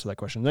find the answer to that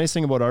question. The nice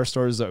thing about our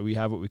store is that we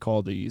have what we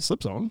call the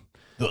slip zone.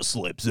 The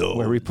slip zone.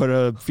 Where we put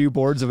a few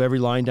boards of every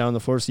line down the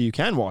floor so you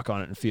can walk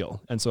on it and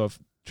feel. And so if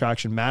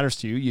traction matters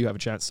to you, you have a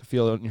chance to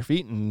feel it on your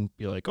feet and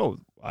be like, oh,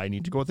 I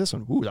need to go with this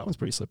one. Ooh, that one's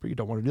pretty slippery. You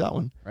don't want to do that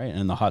one. Right. And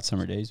in the hot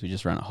summer days, we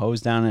just run a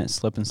hose down it,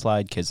 slip and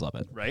slide. Kids love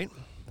it. Right.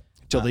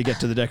 Till they get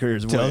to the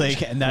decorator's Till wedge.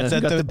 they and that's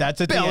at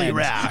the belly end.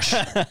 rash.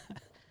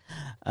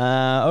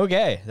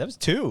 Okay. That was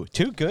two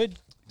good.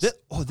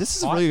 This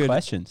is a really good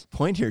questions.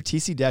 point here.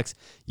 TC Decks,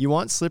 you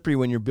want slippery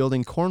when you're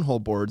building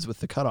cornhole boards with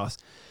the cutoffs.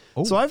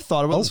 Oh. So I've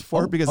thought about this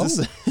before because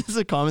this is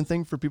a common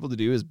thing for people to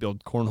do is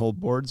build cornhole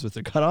boards with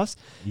their cutoffs.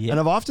 Yeah. And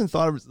I've often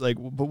thought of like,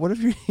 but what if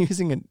you're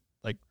using a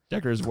like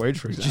decorator's voyage,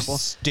 for example?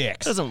 Just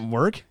sticks. It doesn't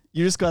work.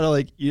 You just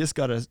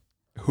gotta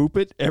hoop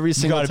it every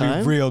single time. You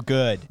gotta be real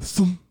good.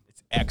 It's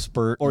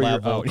expert or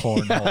level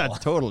cornhole. Yeah,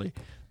 totally.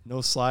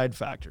 No slide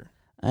factor.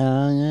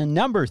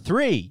 Number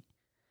 3.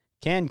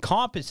 Can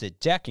composite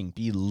decking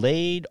be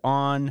laid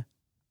on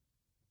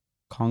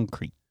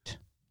concrete?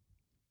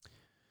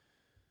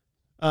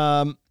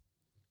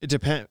 It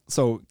depends.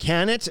 So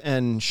can it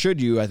and should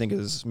you, I think,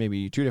 is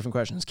maybe two different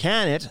questions.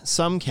 Can it?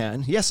 Some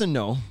can. Yes and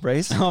no,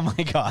 Bryce. Oh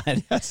my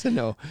God. Yes and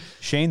no.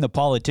 Shane, the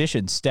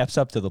politician, steps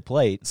up to the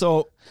plate.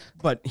 So,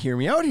 but hear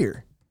me out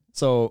here.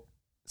 So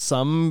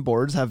some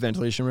boards have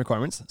ventilation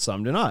requirements.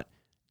 Some do not.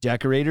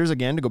 Decorators,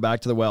 again, to go back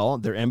to the well,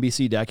 their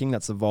MBC decking,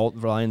 that's the vault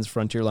lines,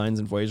 frontier lines,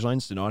 and voyage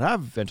lines, do not have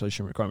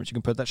ventilation requirements. You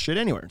can put that shit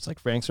anywhere. It's like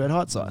Frank's Red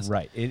Hot Sauce.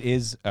 Right. It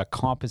is a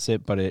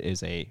composite, but it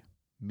is a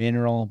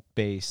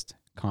mineral-based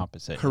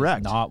composite. Correct.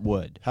 It's not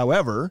wood.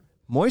 However,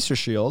 Moisture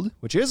Shield,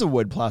 which is a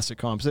wood plastic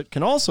composite,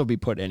 can also be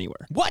put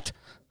anywhere. What?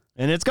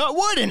 And it's got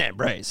wood in it,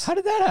 Bryce. How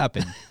did that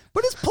happen?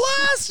 But it's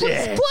plastic.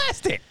 It's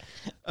plastic.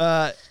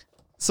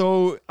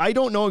 So I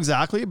don't know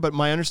exactly, but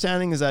my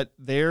understanding is that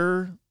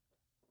their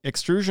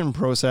extrusion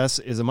process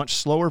is a much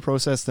slower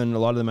process than a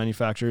lot of the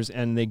manufacturers,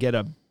 and they get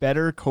a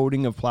better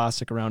coating of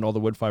plastic around all the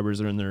wood fibers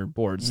that are in their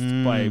boards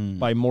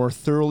by more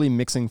thoroughly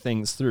mixing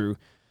things through.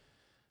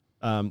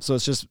 So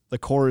it's just the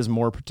core is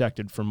more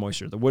protected from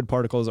moisture. The wood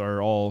particles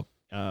are all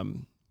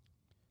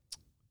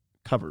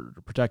covered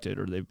or protected,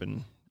 or they've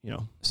been,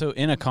 So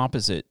in a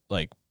composite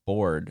like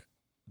board,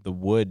 the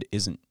wood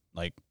isn't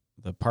like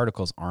the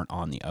particles aren't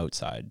on the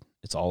outside.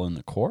 It's all in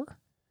the core.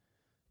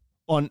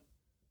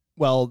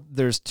 Well,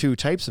 there's two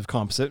types of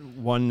composite.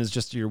 One is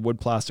just your wood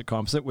plastic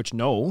composite, which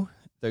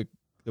the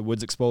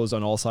wood's exposed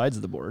on all sides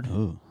of the board.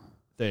 Ooh,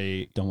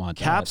 The don't want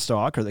cap that.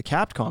 stock or the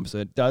capped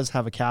composite does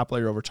have a cap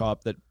layer over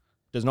top that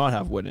does not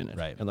have wood in it.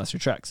 Right. Unless you're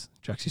Trex.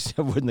 Trex used to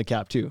have wood in the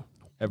cap too.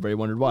 Everybody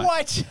wondered why.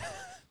 What?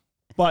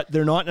 But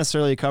they're not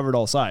necessarily covered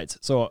all sides.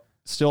 So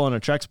still on a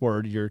Trex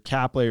board, your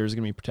cap layer is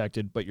going to be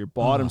protected, but your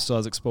bottom still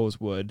has exposed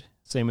wood.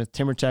 Same with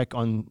TimberTech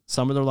on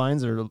some of their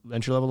lines or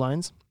entry level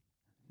lines.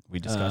 We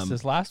discussed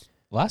this last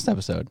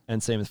episode.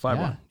 And same with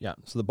Fibron. Yeah.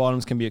 So the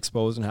bottoms can be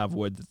exposed and have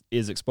wood that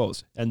is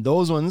exposed. And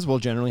those ones will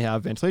generally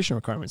have ventilation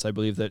requirements. I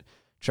believe that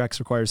Trex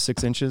requires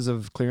 6 inches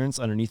of clearance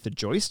underneath the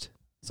joist.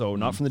 So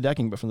not from the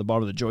decking, but from the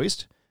bottom of the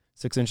joist,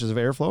 6 inches of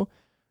airflow.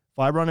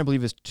 Fibron, I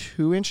believe, is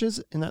 2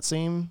 inches in that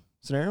same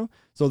scenario.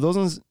 So those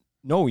ones,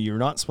 no, you're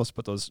not supposed to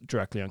put those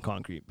directly on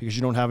concrete because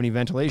you don't have any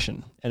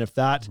ventilation. And if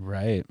that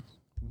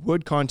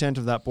wood content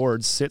of that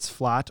board sits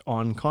flat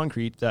on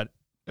concrete that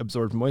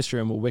absorbs moisture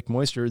and will wick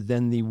moisture,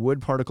 then the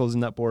wood particles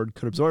in that board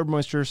could absorb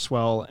moisture,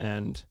 swell,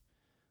 and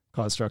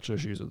cause structural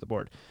issues with the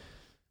board.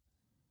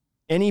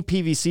 Any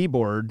PVC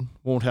board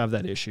won't have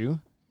that issue.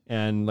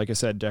 And like I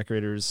said,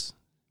 decorators,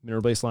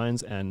 mineral base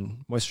lines,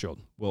 and Moisture Shield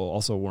will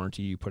also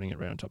warranty you putting it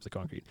right on top of the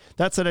concrete.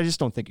 That said, I just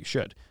don't think you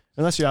should,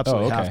 unless you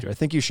absolutely have to. I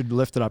think you should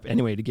lift it up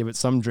anyway to give it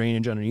some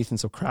drainage underneath, and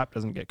so crap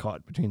doesn't get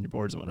caught between your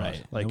boards and whatnot.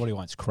 Right. Like, nobody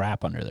wants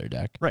crap under their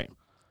deck. Right.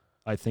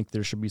 I think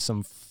there should be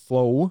some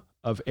flow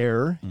of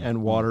air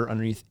and water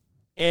underneath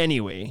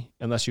anyway,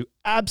 unless you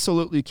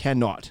absolutely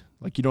cannot.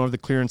 Like you don't have the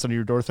clearance under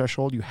your door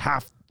threshold. You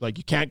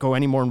can't go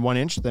any more than 1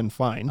 inch, then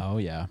fine. Oh,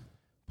 yeah.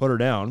 Put her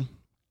down.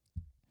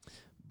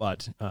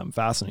 But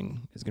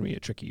fastening is going to be a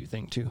tricky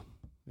thing too,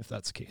 if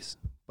that's the case.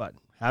 But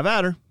have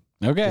at her.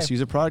 Okay. Just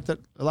use a product that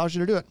allows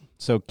you to do it.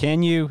 So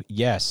can you?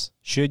 Yes.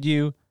 Should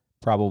you?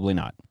 Probably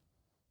not.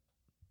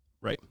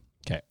 Right.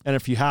 Okay. And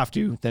if you have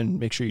to, then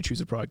make sure you choose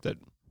a product that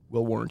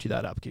will warranty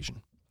that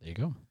application. There you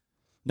go.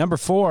 Number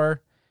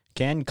 4,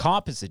 can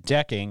composite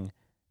decking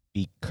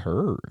be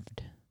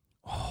curved?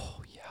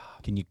 Oh, yeah.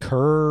 Can you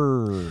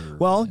curve?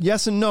 Well,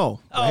 yes and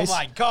no. Oh,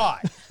 my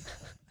God.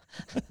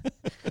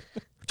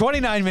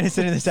 29 minutes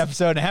into this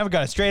episode, and I haven't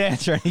got a straight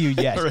answer out of you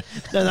yet. And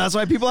that's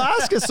why people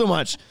ask us so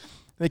much.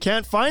 They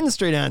can't find the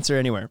straight answer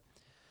anywhere.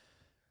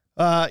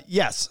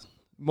 Yes.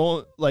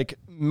 Most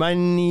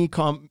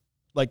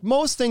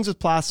things with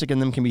plastic in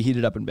them can be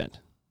heated up and bent.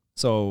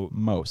 So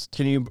most.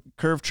 Can you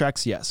curve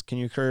Trex? Yes. Can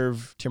you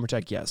curve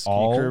TimberTech? Yes. Can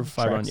All you curve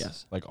Fibron? Trex?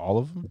 Yes. Like all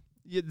of them?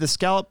 The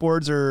scallop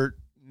boards are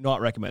not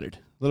recommended. A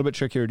little bit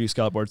trickier to do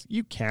scallop boards.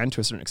 You can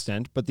to a certain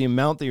extent, but the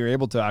amount that you're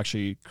able to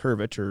actually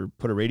curve it or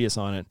put a radius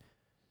on it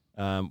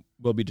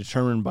will be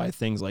determined by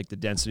things like the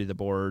density of the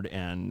board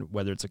and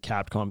whether it's a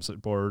capped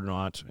composite board or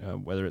not,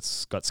 whether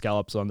it's got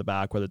scallops on the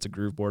back, whether it's a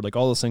groove board. Like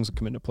all those things will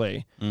come into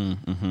play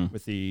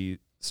with the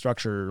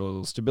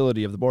structural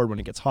stability of the board when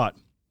it gets hot.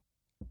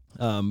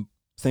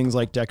 Things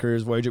like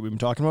Decker's Voyage that we've been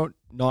talking about,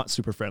 not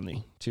super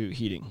friendly to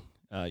heating.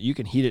 You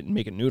can heat it and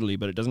make it noodly,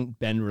 but it doesn't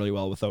bend really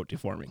well without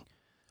deforming.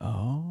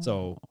 Oh.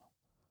 So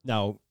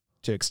now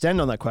to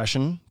extend on that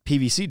question,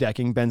 PVC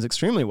decking bends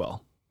extremely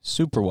well.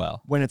 Super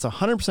well. When it's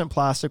 100%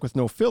 plastic with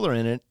no filler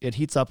in it, it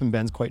heats up and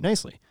bends quite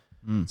nicely.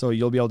 So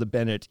you'll be able to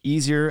bend it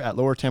easier at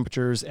lower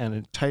temperatures and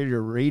at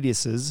tighter radii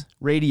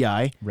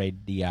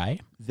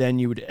than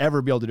you would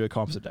ever be able to do a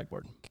composite deck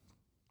board.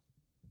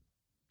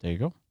 There you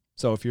go.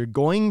 So if you're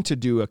going to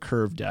do a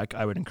curved deck,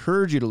 I would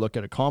encourage you to look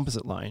at a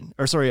composite line,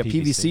 or sorry, a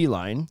PVC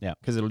line,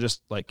 because it'll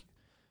just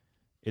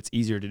it's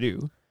easier to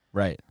do.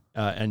 Right.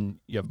 And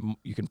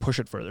you can push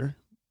it further,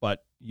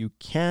 but you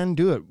can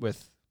do it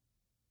with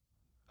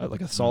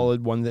like a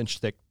solid 1-inch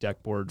thick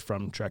deck board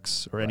from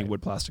Trex or any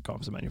wood plastic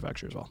composite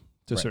manufacturer as well,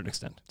 to a certain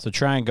extent. So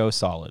try and go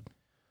solid.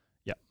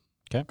 Yeah.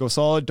 Okay. Go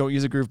solid. Don't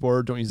use a groove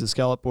board. Don't use a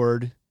scallop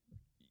board.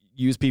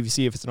 Use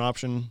PVC if it's an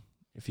option.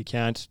 If you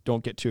can't,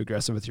 don't get too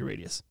aggressive with your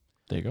radius.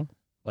 There you go.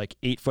 Like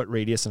 8-foot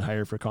radius and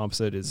higher for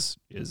composite is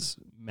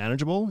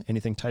manageable.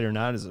 Anything tighter than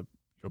that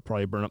you'll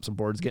probably burn up some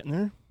boards getting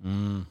there.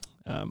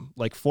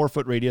 Like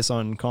 4-foot radius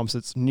on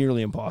composite's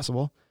nearly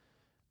impossible,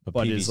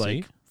 but is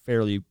like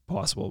fairly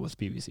possible with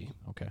PVC.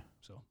 Okay.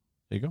 So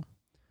there you go.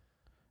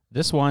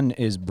 This one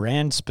is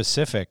brand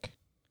specific.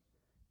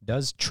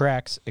 Does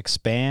Trex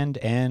expand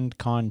and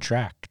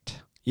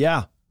contract?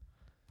 Yeah.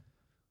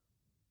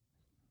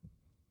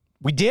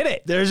 We did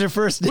it. There's your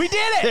first. We did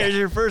it. There's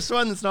your first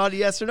one. That's not a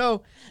yes or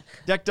no.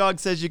 Deck Dog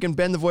says you can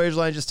bend the Voyage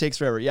line. It just takes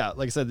forever. Yeah,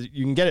 like I said,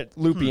 you can get it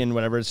loopy and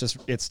whatever. It's just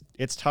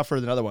it's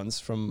tougher than other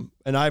ones.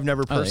 And I've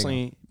never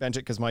personally bent it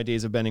because my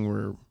days of bending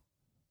were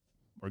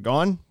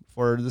gone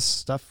before this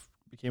stuff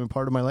became a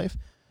part of my life.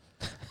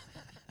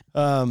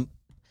 But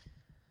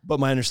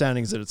my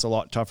understanding is that it's a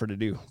lot tougher to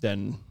do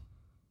than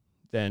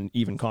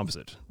even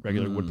composite,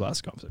 regular wood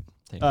plastic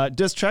composite.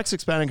 Does Trex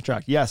expand and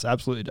contract? Yes,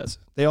 absolutely does.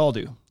 They all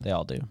do. They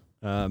all do.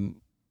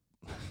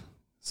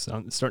 It's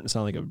starting to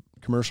sound like a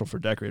commercial for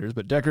decorators,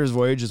 but Decker's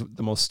Voyage is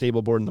the most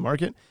stable board in the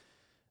market,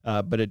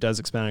 but it does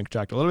expand and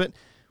contract a little bit.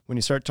 When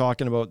you start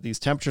talking about these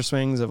temperature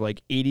swings of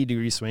like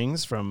 80-degree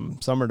swings from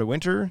summer to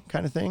winter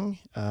kind of thing,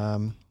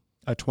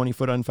 a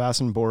 20-foot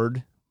unfastened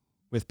board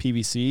with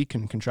PVC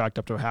can contract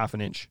up to a half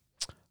an inch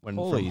when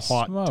from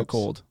hot to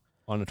cold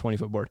on a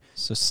 20-foot board.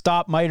 So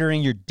stop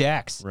mitering your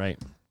decks. Right.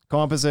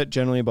 Composite,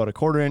 generally about a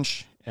 1/4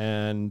 inch,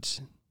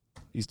 and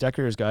these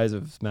decorators guys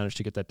have managed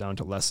to get that down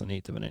to less than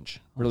 1/8 of an inch.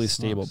 Really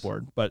stable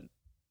board. But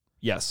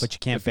yes. But you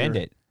can't bend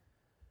it.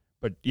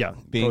 But yeah.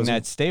 Being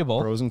that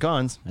stable. Pros and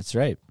cons. That's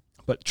right.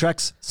 But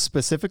Trex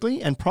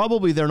specifically, and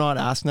probably they're not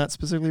asking that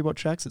specifically about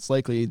Trex. It's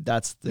likely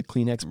that's the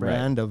Kleenex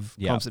brand of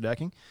composite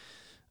decking.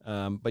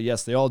 But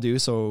yes, they all do.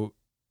 So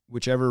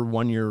whichever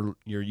one you're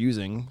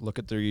using, look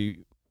at the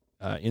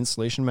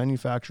insulation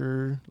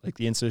manufacturer, like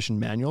the insulation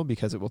manual,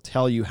 because it will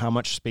tell you how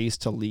much space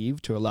to leave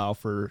to allow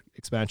for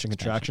expansion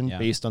contraction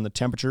based on the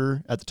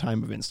temperature at the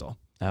time of install.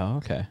 Oh,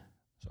 okay.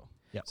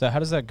 So how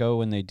does that go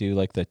when they do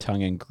like the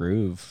tongue and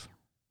groove,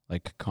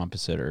 like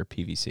composite or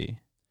PVC?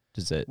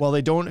 Does it? Well,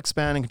 they don't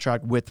expand and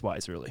contract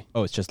widthwise, really.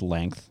 Oh, it's just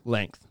length.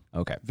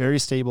 Okay. Very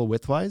stable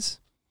widthwise,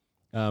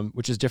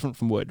 which is different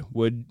from wood.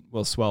 Wood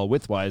will swell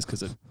widthwise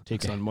because it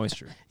takes on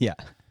moisture. Yeah.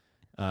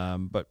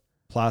 But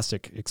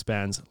plastic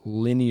expands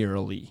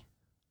linearly.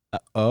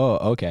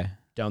 Okay.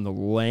 Down the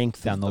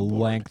length. Down the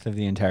length of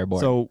the entire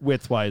board. So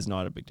widthwise,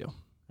 not a big deal.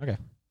 Okay.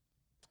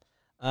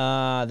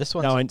 This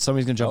one. Now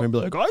somebody's gonna jump in and be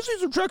like, "Oh, I see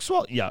some Trex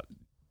swell." Yeah,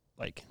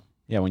 like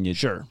when you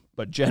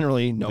but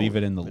generally no. Leave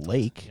it in the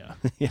lake. Yeah,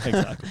 yeah,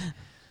 exactly.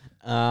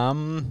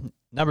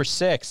 Number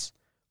 6,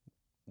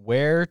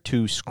 where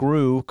to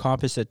screw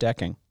composite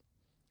decking.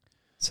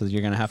 So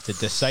you're gonna have to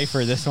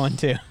decipher this one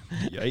too.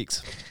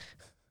 Yikes.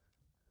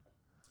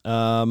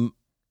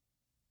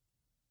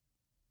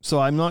 So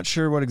I'm not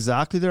sure what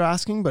exactly they're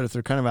asking, but if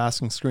they're kind of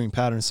asking screwing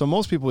patterns, so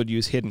most people would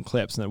use hidden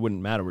clips and it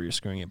wouldn't matter where you're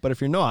screwing it. But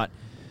if you're not,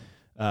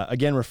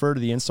 again, refer to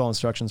the install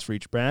instructions for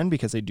each brand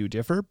because they do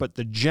differ. But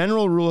the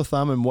general rule of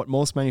thumb and what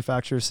most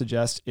manufacturers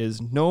suggest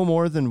is no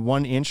more than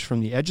 1 inch from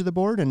the edge of the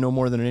board and no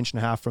more than 1.5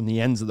 inches from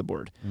the ends of the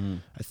board.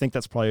 I think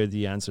that's probably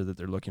the answer that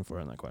they're looking for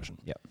in that question.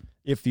 Yep.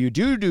 If you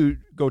do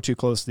go too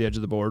close to the edge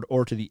of the board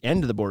or to the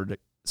end of the board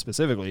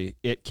specifically,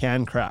 it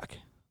can crack.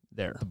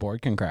 There. The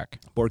board can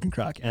crack.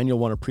 And you'll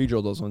want to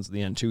pre-drill those ones at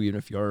the end too, even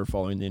if you are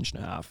following the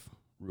 1.5 inch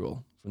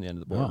rule from the end of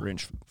the board or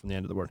inch from the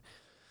end of the board.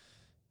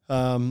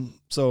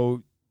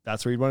 So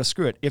that's where you'd want to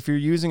screw it. If you're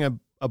using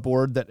a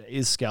board that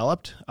is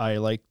scalloped, I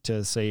like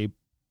to say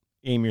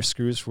aim your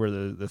screws for where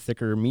the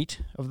thicker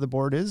meat of the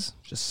board is.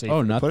 Just safe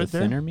to not put the it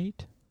there. thinner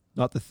meat?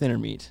 Not the thinner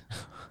meat.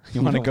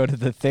 You want to go to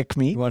the thick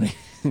meat?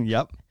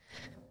 Yep.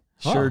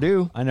 Sure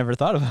do. I never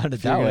thought about it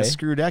If you're that going way. to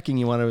screw decking,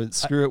 you want to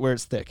screw it where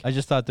it's thick. I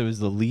just thought there was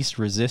the least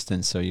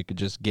resistance, so you could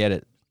just get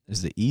it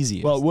as the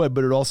easiest. Well, it would,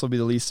 but it would also be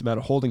the least amount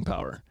of holding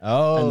power.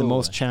 oh. And the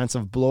most chance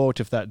of blowout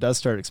if that does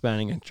start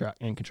expanding and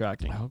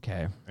contracting.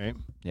 Okay. Right?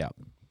 Yeah.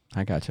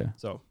 I gotcha.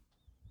 So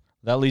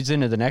That leads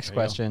into the next There you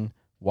go. question.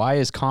 Why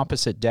is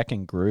composite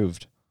decking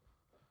grooved?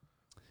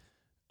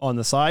 on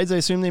the sides, I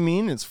assume they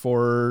mean it's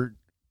for...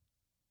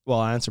 Well,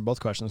 I answered both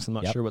questions. I'm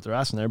not Yep. sure what they're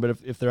asking there. But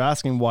if they're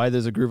asking why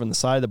there's a groove on the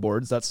side of the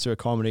boards, that's to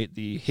accommodate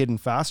the hidden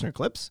fastener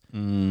clips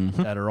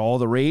Mm-hmm. that are all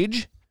the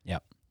rage.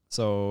 Yep.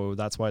 So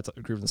that's why it's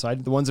grooved on the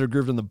side. The ones that are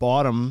grooved on the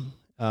bottom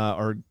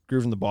are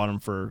grooved on the bottom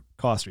for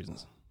cost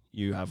reasons.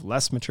 You have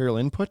less material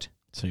input,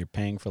 So you're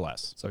paying for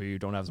less. so you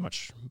don't have as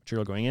much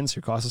material going in, so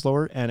your cost is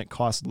lower, and it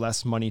costs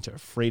less money to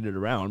freight it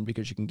around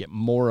because you can get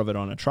more of it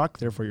on a truck.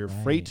 Therefore, your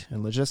freight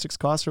and logistics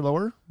costs are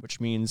lower, which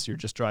means you're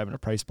just driving a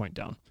price point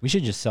down. We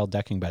should just sell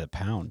decking by the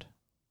pound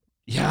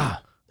Yeah,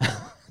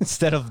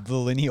 instead of the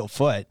lineal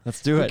foot.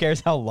 let's do Who it.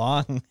 cares how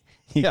long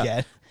you Yeah.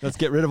 get? Let's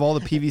get rid of all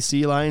the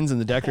PVC lines and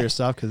the decorator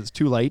stuff because it's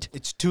too light.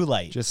 It's too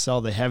light. Just sell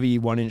the heavy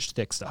 1-inch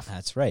thick stuff.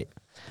 That's right.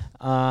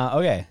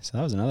 Okay, so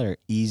that was another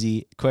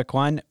easy, quick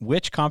one.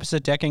 Which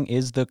composite decking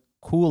is the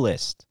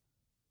coolest?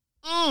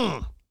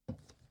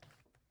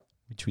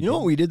 Which we You know did.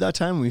 what we did that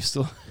time? We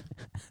still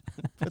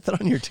put that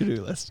on your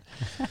to-do list.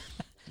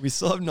 We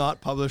still have not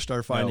published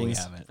our findings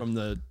haven't. from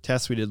the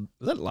test we did.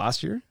 Was that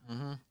last year?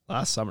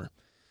 Last summer.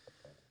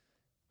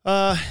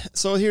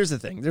 So here's the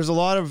thing. There's a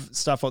lot of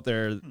stuff out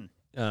there.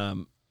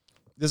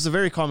 This is a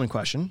very common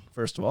question,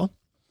 first of all.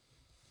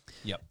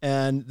 Yep.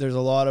 And there's a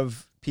lot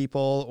of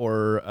people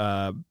or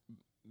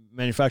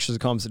manufacturers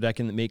of composite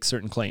decking that make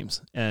certain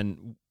claims.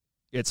 And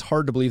it's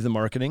hard to believe the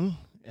marketing.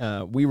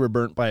 We were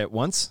burnt by it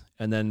once,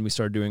 and then we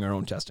started doing our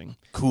own testing.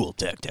 Cool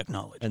deck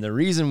technology. And the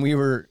reason we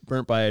were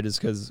burnt by it is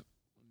because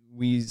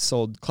we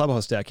sold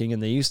clubhouse decking,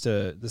 and they used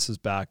to, this is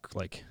back,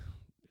 like,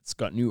 it's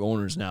got new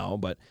owners now,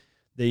 but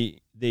they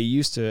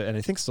used to, and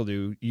I think still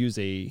do, use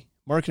a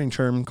marketing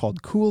term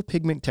called cool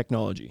pigment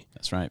technology.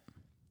 That's right.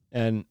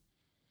 And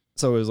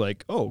so it was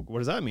like, oh, what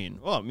does that mean?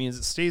 Well, it means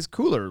it stays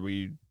cooler.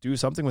 We do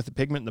something with the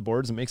pigment in the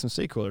boards and makes them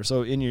stay cooler.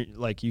 So in your,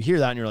 like, you hear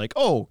that and you're like,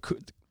 oh,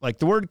 like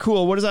the word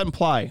cool, what does that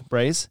imply,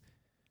 Bryce?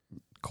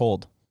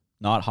 Cold,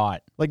 not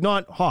hot. Like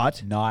not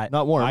hot, Not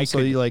warm. I So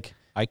could, you like,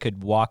 I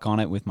could walk on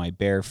it with my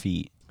bare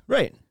feet.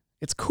 right.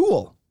 It's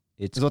cool.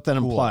 It's Is what that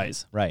cool.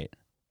 implies. Right.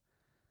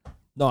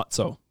 Not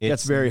so.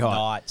 It's very hot.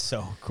 Not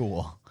so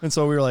cool. And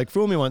so we were like,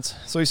 fool me once.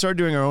 So we started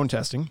doing our own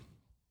testing.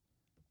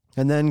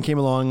 And then came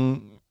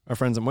along our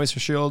friends at Moisture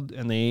Shield,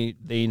 and they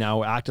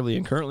now actively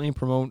and currently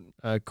promote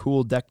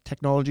cool deck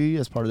technology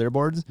as part of their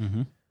boards.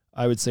 Mm-hmm.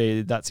 I would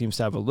say that seems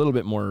to have a little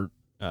bit more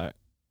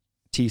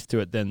teeth to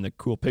it than the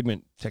cool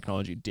pigment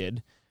technology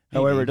did.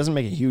 However, it doesn't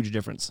make a huge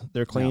difference.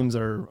 Their claims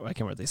are, I can't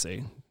remember what they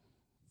say,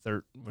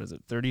 what is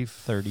it, 30%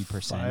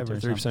 30% or or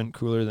 30%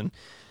 cooler than...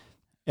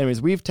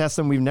 Anyways, we've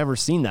tested them. We've never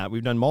seen that.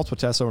 We've done multiple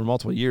tests over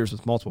multiple years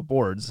with multiple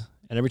boards.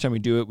 And every time we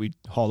do it, we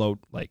haul out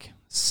like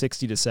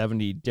 60 to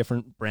 70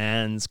 different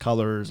brands,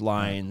 colors,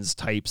 lines,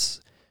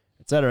 types,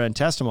 et cetera, and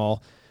test them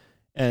all.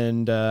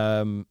 And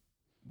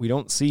we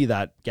don't see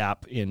that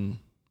gap in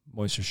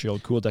Moisture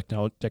Shield cool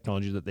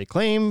technology that they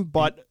claim,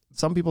 but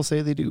some people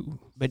say they do.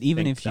 But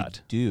even think if you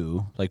that.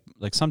 do,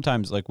 like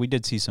sometimes, like we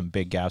did see some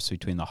big gaps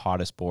between the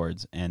hottest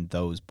boards and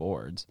those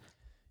boards.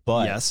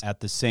 But Yes.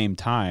 at the same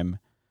time,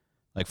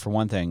 like for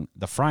one thing,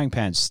 the frying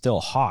pan's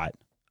still hot.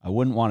 I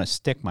wouldn't want to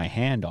stick my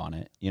hand on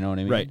it. You know what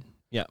I mean? Right.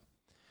 Yeah.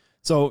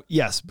 So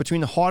yes, between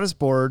the hottest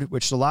board,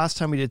 which the last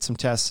time we did some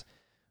tests,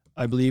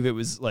 I believe it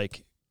was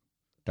like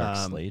Dark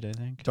slate, I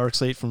think. Dark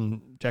Slate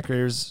from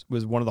Decorators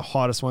was one of the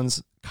hottest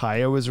ones.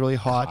 Kaya was really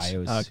hot. Kaya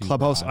was super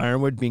Clubhouse hot.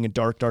 Ironwood, being a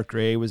dark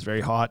gray, was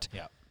very hot.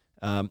 Yeah.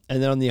 And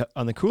then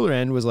on the cooler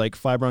end was like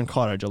Fibron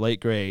Cottage, a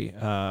light gray.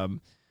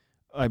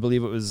 I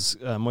believe it was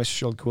Moisture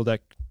Shield Cool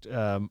Deck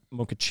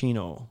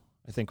Mochaccino,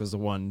 I think was the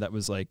one that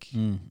was like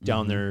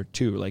down there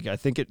too. Like I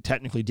think it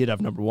technically did have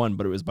number one,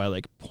 but it was by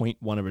like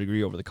 0.1 of a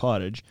degree over the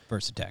Cottage.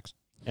 Versatex.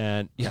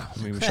 And yeah, I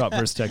mean, we shot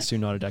Versatex too,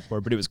 not a deck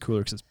board, but it was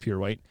cooler because it's pure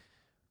white.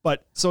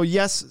 But so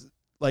yes,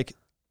 like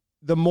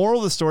the moral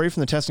of the story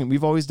from the testing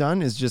we've always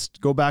done is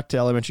just go back to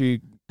elementary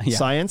Yeah,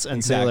 science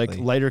and say like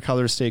exactly. lighter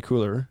colors stay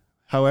cooler.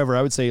 However,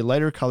 I would say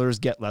lighter colors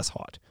get less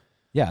hot.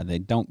 Yeah, they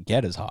don't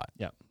get as hot.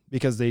 Yeah,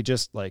 because they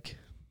just like...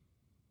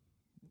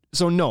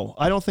 So no,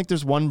 I don't think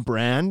there's one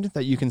brand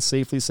that you can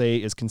safely say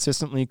is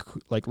consistently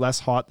like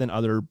less hot than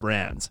other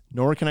brands.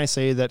 Nor can I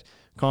say that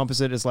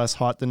composite is less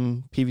hot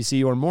than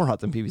PVC or more hot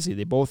than PVC.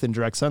 They both in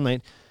direct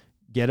sunlight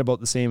get about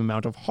the same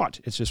amount of hot.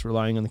 It's just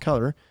relying on the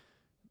color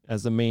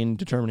as the main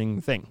determining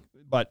thing.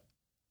 But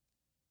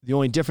the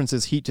only difference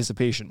is heat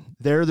dissipation.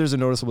 There's a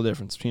noticeable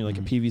difference between like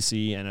a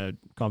PVC and a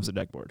composite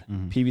deck board.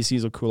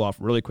 PVCs will cool off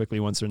really quickly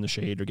once they're in the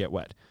shade or get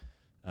wet.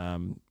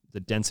 The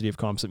density of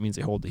composite means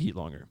they hold the heat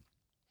longer.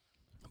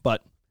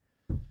 But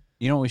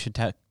You know what we should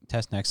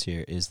test next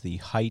year is the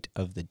height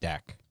of the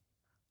deck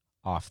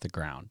off the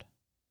ground,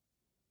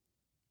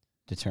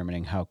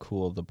 determining how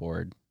cool the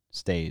board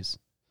stays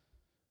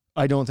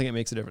I don't think it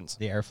makes a difference.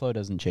 The airflow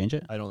doesn't change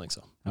it? I don't think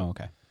so. Oh,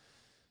 okay.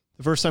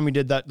 The first time we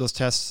did those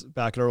tests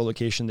back at our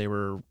location, they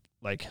weren't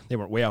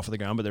way off of the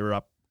ground, but they were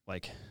up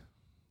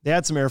they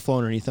had some airflow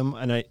underneath them,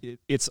 and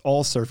it's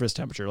all surface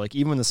temperature. Like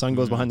even when the sun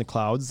goes behind the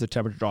clouds, the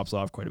temperature drops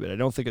off quite a bit. I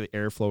don't think the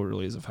airflow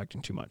really is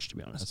affecting too much, to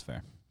be honest.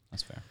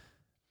 That's fair.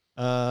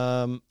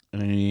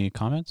 Any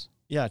comments?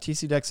 Yeah,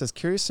 TC Deck says,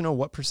 curious to know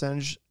what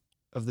percentage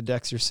of the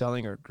decks you're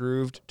selling are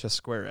grooved to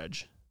square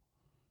edge.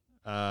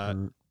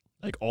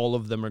 Like all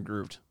of them are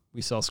grooved.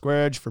 We sell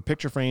square edge for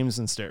picture frames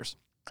and stairs.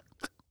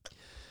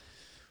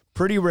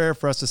 Pretty rare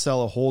for us to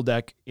sell a whole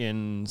deck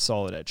in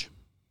solid edge.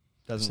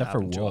 Doesn't Except for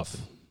happen too Wolf.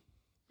 often.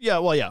 Yeah,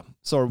 well, yeah.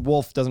 So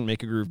Wolf doesn't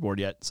make a groove board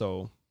yet,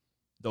 so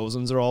those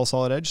ones are all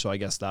solid edge. So I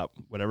guess that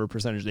whatever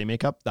percentage they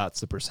make up,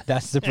 that's the percentage.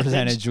 That's the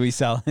percentage we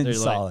sell in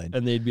solid.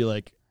 And they'd be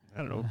like, I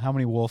don't know, how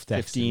many Wolf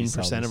decks?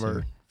 15%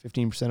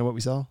 of what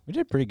we sell. We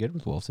did pretty good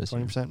with Wolf this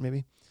year. 20%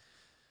 maybe.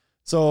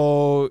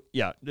 So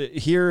yeah,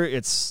 here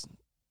it's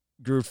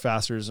grooved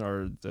fasters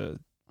are the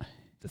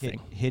thing.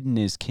 Hidden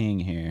is king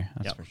here.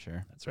 That's for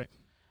sure. That's right.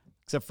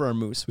 Except for our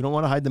moose. We don't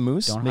want to hide the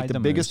moose. Don't make hide the the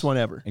biggest moose. one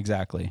ever.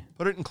 Exactly.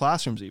 Put it in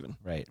classrooms even.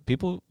 Right.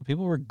 People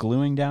were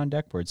gluing down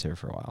deck boards here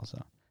for a while, so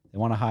they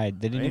want to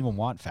hide. They didn't even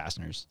want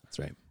fasteners. That's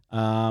right.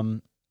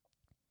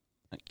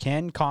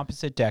 Can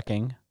composite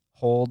decking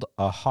hold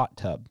a hot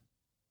tub?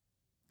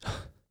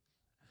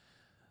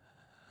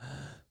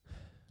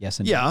 Yes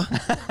and yeah,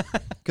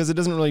 because it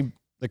doesn't really.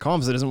 The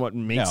composite isn't what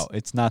makes. No,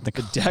 it's not the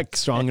deck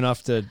strong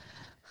enough to.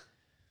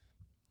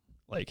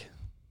 Like.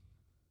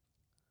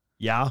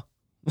 Yeah.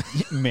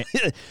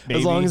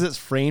 As long as it's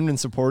framed and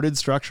supported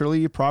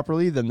structurally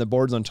properly, then the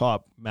boards on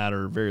top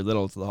matter very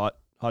little to the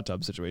hot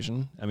tub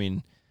situation. I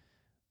mean,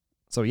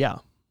 so yeah.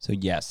 So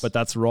yes. But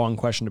that's the wrong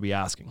question to be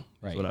asking.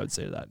 Right. Is what I would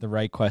say to that. The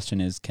right question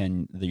is,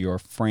 can your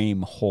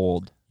frame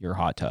hold your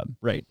hot tub?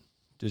 Right.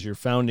 Was your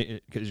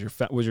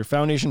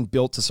foundation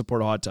built to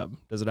support a hot tub?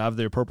 Does it have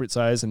the appropriate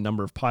size and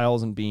number of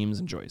piles and beams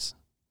and joists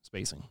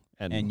spacing?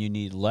 And you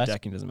need less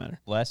decking doesn't matter.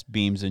 Less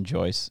beams and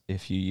joists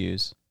if you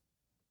use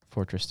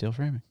Fortress steel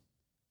framing.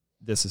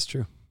 This is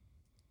true.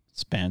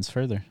 Spans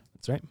further.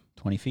 That's right.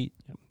 20 feet.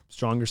 Yep.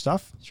 Stronger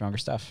stuff.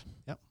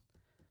 Yep.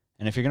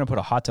 And if you're going to put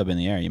a hot tub in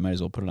the air, you might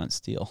as well put it on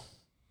steel.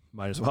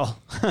 Might as well.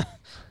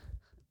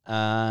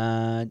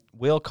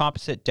 Will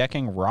composite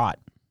decking rot?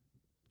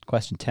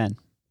 Question 10.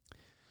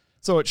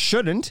 So it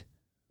shouldn't.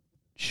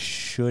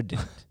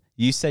 Shouldn't.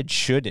 You said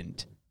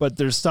shouldn't. But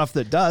there's stuff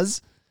that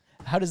does.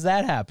 How does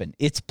that happen?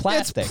 It's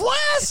plastic. It's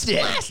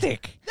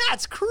plastic.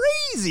 That's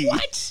crazy.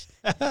 What?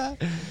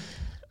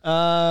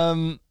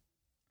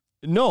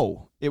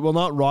 No, it will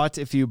not rot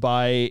if you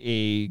buy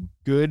a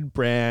good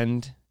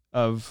brand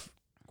of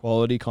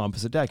quality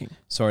composite decking.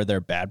 So are there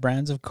bad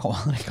brands of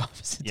quality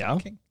composite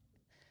decking?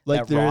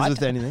 Like there is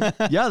with anything.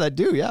 Yeah, that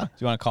do, yeah. Do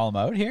you want to call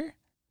them out here?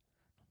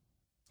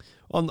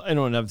 Well, I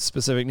don't have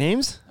specific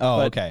names.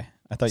 Oh, okay.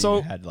 I thought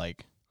you had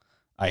like,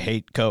 I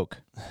hate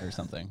Coke or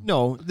something.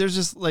 No, there's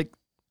just like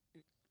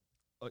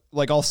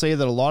I'll say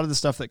that a lot of the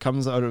stuff that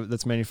comes out of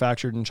that's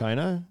manufactured in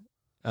China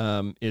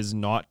is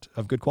not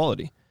of good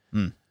quality.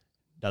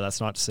 Now,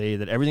 that's not to say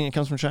that everything that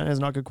comes from China is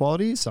not good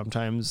quality.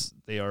 Sometimes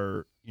they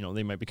are,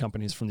 they might be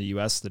companies from the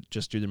U.S. that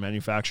just do their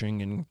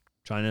manufacturing in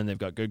China and they've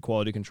got good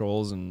quality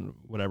controls and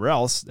whatever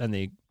else, and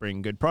they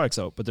bring good products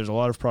out. But there's a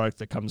lot of product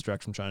that comes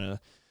direct from China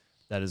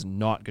that is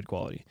not good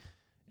quality.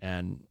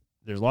 And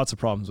there's lots of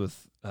problems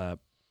with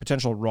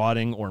potential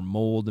rotting or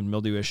mold and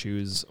mildew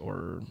issues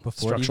or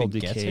structural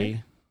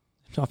decay.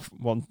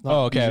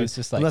 Okay. I was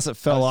just like, unless it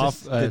fell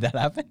off did that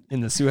happen?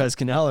 In the Suez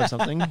Canal or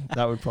something,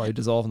 that would probably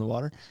dissolve in the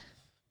water.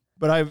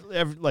 But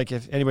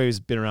if anybody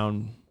who's been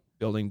around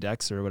building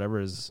decks or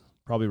whatever has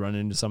probably run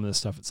into some of this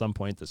stuff at some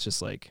point that's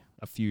just like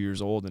a few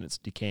years old and it's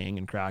decaying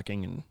and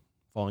cracking and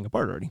falling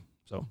apart already.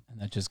 So, and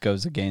that just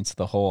goes against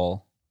the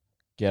whole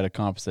get a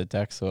composite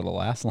deck so it'll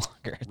last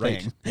longer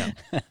thing. Yeah.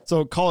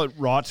 So call it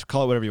rot,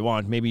 call it whatever you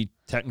want. Maybe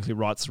technically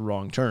rot's the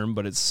wrong term,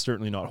 but it's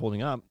certainly not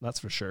holding up. That's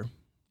for sure.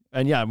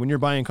 And yeah, when you're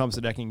buying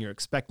composite decking, you're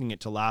expecting it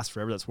to last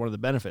forever. That's one of the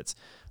benefits.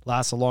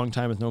 Lasts a long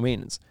time with no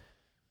maintenance.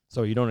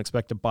 So you don't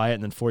expect to buy it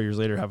and then 4 years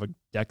later have a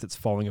deck that's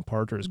falling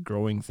apart or is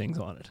growing things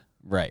on it.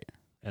 Right.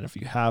 And if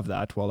you have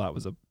that, well, that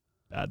was a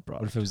bad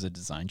product. What if it was a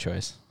design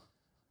choice?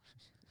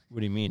 What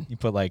do you mean? You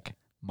put like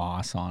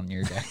moss on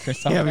your deck or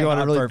something. Yeah, if you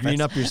want to really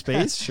green up your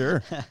space,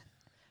 sure.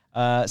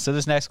 So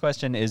this next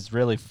question is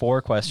really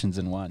 4 questions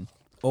in one.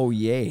 Oh,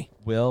 yay.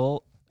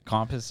 Will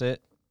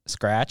composite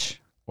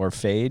scratch or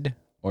fade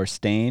or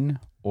stain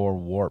or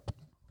warp?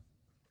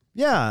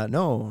 Yeah,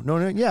 no.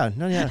 Yeah. I'm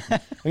going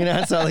to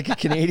answer that like a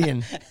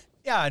Canadian.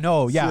 Yeah,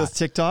 no, yeah. See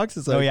those TikToks?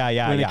 It's like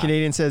when a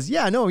Canadian says,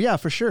 yeah,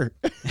 for sure.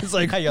 It's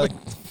like,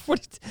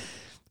 what?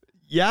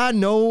 Yeah,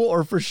 no,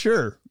 or for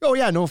sure. Oh,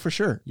 yeah, no, for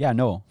sure. Yeah,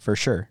 no, for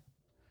sure.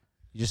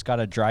 You just got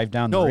to drive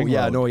down the ring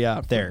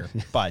road. There,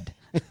 bud.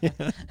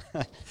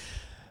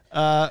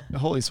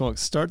 Holy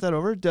smokes. Start that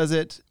over. Does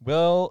it?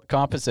 Will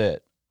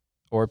composite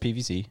or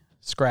PVC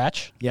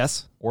scratch?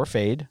 Yes. Or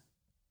fade?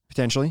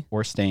 Potentially.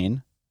 Or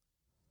stain?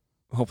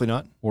 Hopefully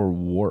not. Or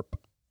warp?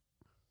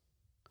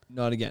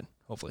 Not again,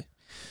 hopefully.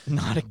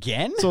 Not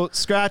again? So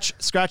scratch,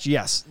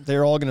 yes.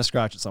 They're all going to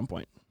scratch at some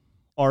point.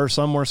 Are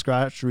some more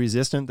scratch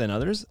resistant than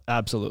others?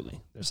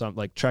 Absolutely. There's some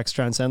like Trex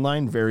Transcend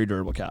line, very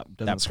durable cap.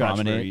 Doesn't scratch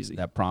very easy.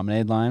 That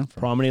Promenade line?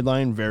 Promenade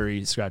line,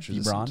 very scratch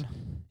resistant.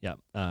 Yeah.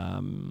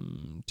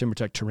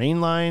 TimberTech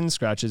Terrain line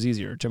scratches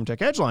easier.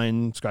 TimberTech Edge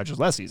line scratches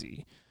less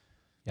easy.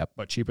 Yep.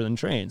 But cheaper than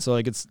Terrain. So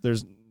like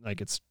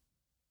it's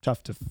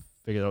tough to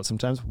figure it out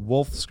sometimes.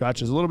 Wolf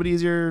scratches a little bit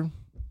easier.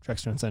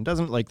 Trex Transcend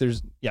doesn't. Like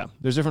there's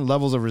different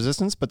levels of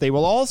resistance, but they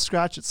will all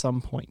scratch at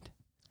some point.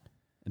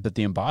 But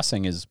the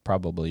embossing is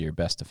probably your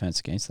best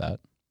defense against that,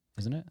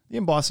 isn't it? The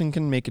embossing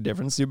can make a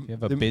difference. If you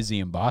have a busy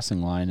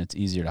embossing line, it's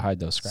easier to hide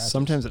those scratches.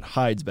 Sometimes it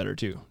hides better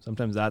too.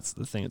 Sometimes that's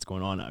the thing that's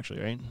going on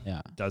actually, right? Yeah.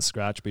 It does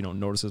scratch, but you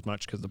don't notice as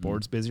much because the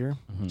board's busier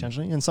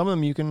potentially. And some of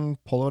them you can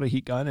pull out a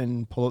heat gun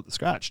and pull out the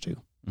scratch too.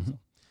 Mm-hmm.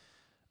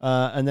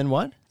 And then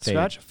what? Fade.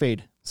 Scratch?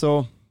 Fade.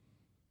 So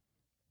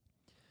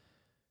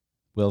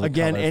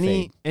again,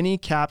 any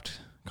capped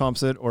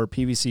composite or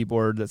PVC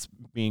board that's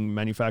being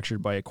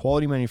manufactured by a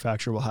quality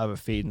manufacturer will have a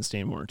fade and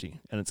stain warranty,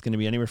 and it's going to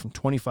be anywhere from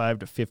 25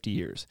 to 50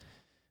 years.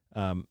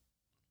 To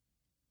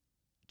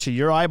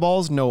your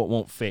eyeballs, no, it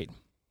won't fade.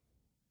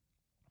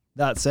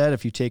 That said,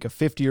 if you take a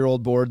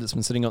 50-year-old board that's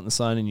been sitting out in the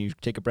sun and you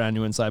take a brand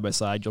new one side by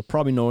side, you'll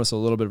probably notice a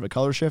little bit of a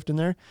color shift in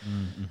there.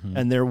 Mm-hmm.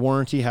 And their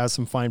warranty has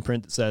some fine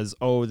print that says,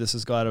 oh, this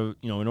has got to,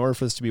 in order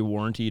for this to be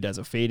warranted as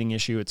a fading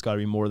issue, it's got to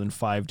be more than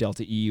 5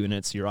 delta E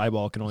units. Your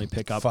eyeball can only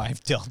pick up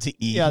 5 delta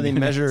E. Yeah, they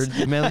measure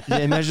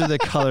the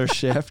color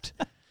shift.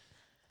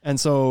 And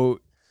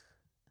so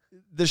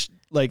this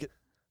did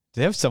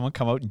they have someone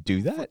come out and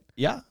do that?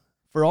 Yeah.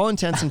 For all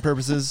intents and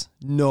purposes,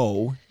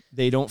 no.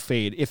 They don't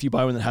fade if you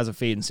buy one that has a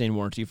fade and stain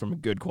warranty from a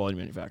good quality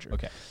manufacturer.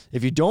 Okay.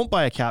 If you don't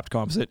buy a capped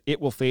composite,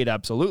 it will fade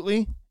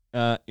absolutely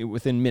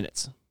within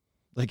minutes.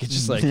 Like it's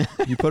just like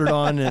you put it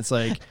on and it's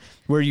like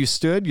where you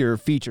stood, your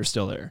feet are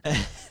still there.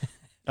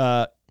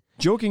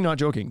 Joking, not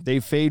joking. They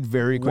fade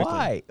very quickly.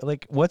 Why?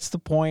 Like, what's the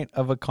point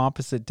of a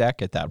composite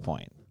deck at that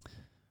point?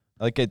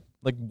 Like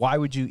why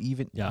would you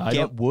even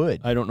get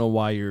wood? I don't know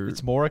why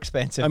it's more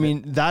expensive. I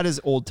mean, that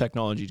is old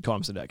technology,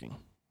 composite decking.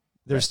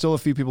 There's still a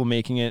few people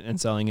making it and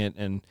selling it,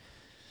 and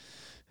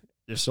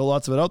there's still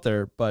lots of it out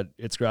there, but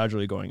it's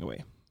gradually going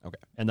away. Okay.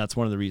 And that's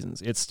one of the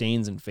reasons. It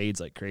stains and fades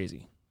like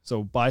crazy.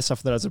 So buy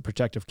stuff that has a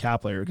protective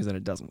cap layer because then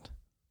it doesn't.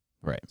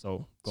 Right.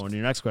 So going to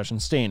your next question,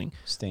 staining.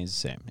 Stains the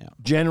same, yeah.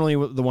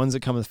 Generally, the ones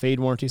that come with fade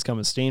warranties come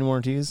with stain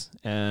warranties.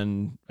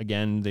 And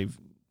again,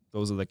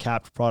 those are the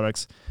capped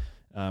products.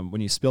 When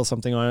you spill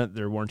something on it,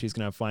 their warranty is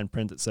going to have fine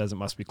print that says it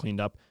must be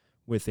cleaned up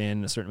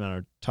within a certain amount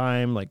of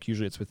time. Like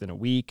usually it's within a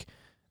week.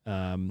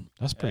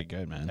 That's pretty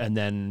good, man. And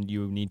then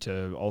you need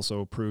to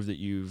also prove that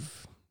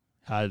you've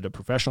had a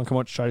professional come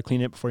out to try to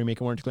clean it before you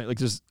make a warranty claim. Like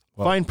there's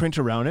fine print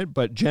around it,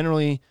 but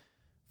generally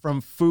from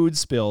food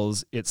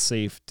spills, it's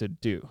safe to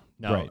do.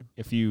 Now,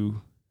 if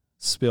you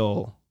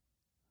spill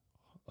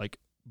like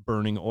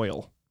burning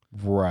oil,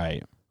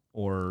 right,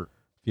 or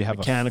if you have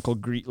mechanical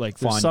grease, like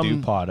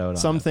fondue pot out,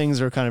 some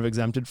things are kind of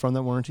exempted from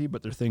that warranty,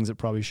 but they're things that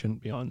probably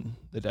shouldn't be on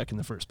the deck in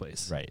the first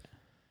place. Right.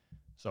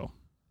 So,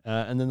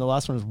 and then the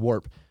last one is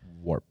warp.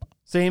 Warp.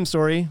 Same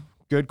story.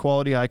 Good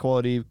quality, high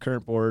quality,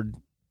 current board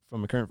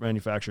from a current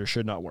manufacturer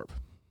should not warp.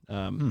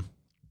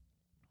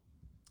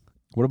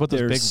 What about those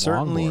big There's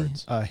certainly long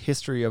boards? a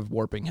history of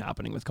warping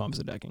happening with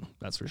composite decking.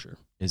 That's for sure.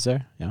 Is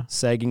there? Yeah.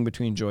 Sagging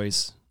between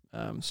joists,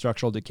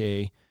 structural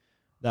decay,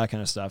 that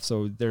kind of stuff.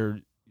 So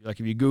like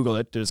if you Google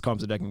it, does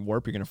composite decking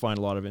warp? You're going to find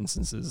a lot of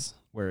instances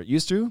where it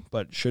used to,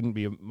 but shouldn't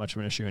be much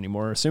of an issue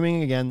anymore.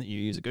 Assuming again that you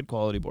use a good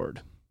quality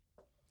board.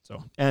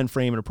 So and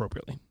frame it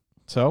appropriately.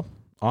 So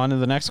on to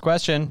the next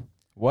question.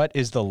 What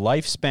is the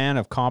lifespan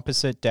of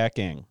composite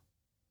decking?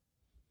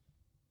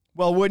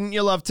 Well, wouldn't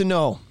you love to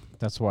know?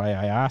 That's why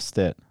I asked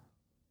it.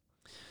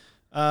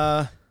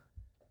 Well,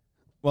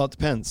 it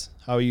depends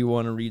how you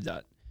want to read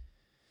that.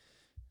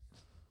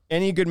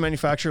 Any good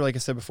manufacturer, like I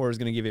said before, is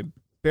going to give you a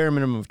bare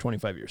minimum of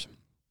 25 years.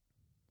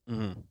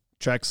 Mm-hmm.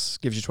 Trex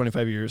gives you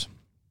 25 years.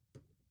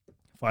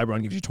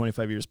 Fibron gives you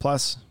 25 years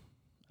plus.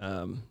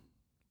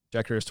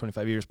 Decker is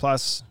 25 years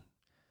plus.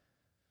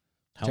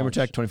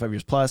 TimberTech, 25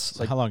 years plus.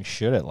 Like, how long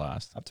should it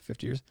last? Up to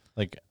 50 years.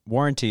 Like,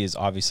 warranty is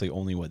obviously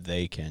only what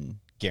they can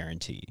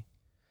guarantee.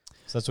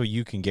 So that's what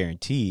you can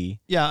guarantee.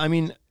 Yeah, I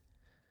mean,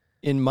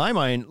 in my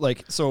mind,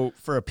 like, so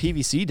for a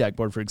PVC deck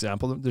board, for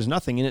example, there's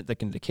nothing in it that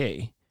can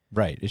decay.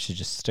 Right. It should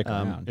just stick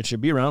around. It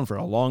should be around for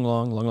a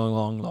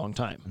long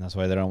time. And that's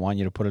why they don't want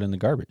you to put it in the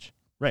garbage.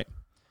 Right.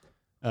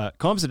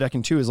 Composite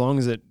decking too, as long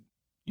as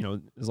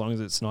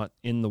it's not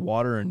in the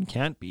water and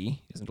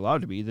isn't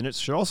allowed to be, then it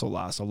should also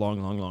last a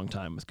long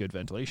time with good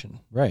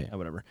ventilation. Right. And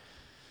whatever.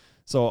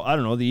 So I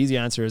don't know. The easy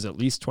answer is at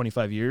least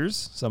 25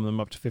 years. Some of them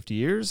up to 50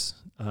 years.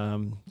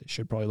 They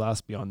should probably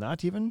last beyond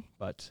that even,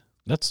 but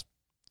that's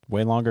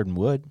way longer than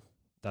wood.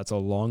 That's a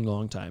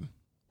long time.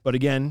 But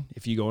again,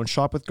 if you go and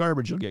shop with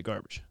garbage, you'll get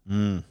garbage.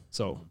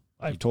 So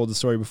I've told the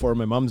story before.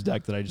 My mom's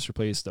deck that I just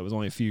replaced that was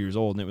only a few years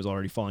old and it was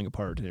already falling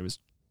apart and it was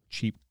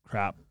cheap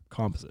crap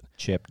composite.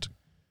 Chipped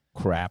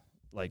crap.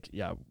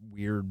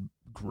 weird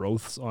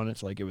growths on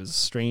it. Like it was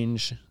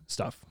strange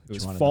stuff. It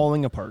was wanted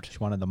falling apart. She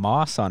wanted the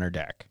moss on her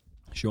deck.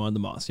 She wanted the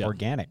moss. Yeah.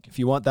 Organic. If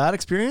you want that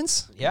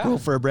experience, go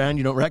for a brand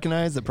you don't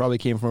recognize that probably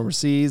came from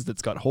overseas,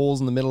 that's got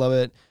holes in the middle of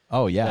it.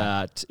 Oh, yeah.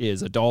 That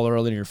is $1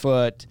 a linear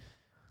foot,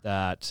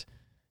 that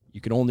you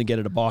can only get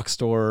at a box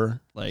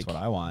store. Like, that's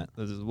what I want.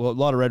 There's a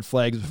lot of red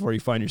flags before you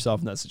find yourself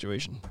in that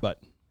situation.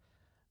 But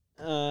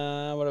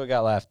what do we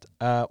got left?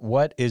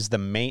 What is the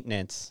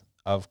maintenance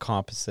of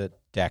composite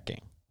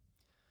decking?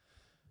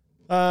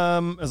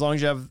 As long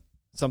as you have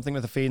something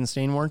with a fade and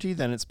stain warranty,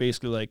 then it's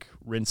basically like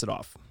rinse it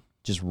off.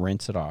 Just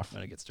rinse it off.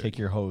 When it gets dirty. Take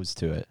your hose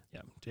to it.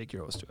 Yeah, take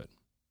your hose to it.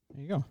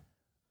 There you go.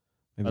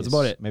 Maybe That's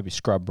about it. Maybe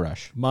scrub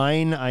brush.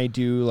 Mine, I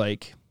do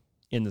like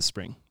in the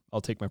spring.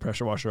 I'll take my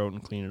pressure washer out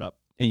and clean it up.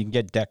 And you can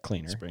get deck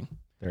cleaner. Spring.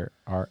 There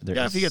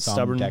If you get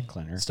some deck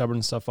cleaner.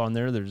 stubborn stuff on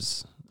there,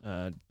 there's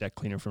deck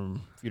cleaner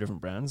from a few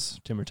different brands.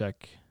 TimberTech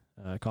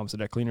composite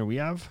deck cleaner we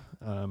have.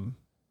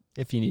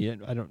 If you need it,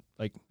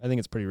 I think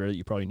it's pretty rare that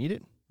you probably need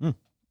it.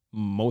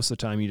 Most of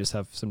the time you just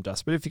have some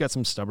dust. But if you got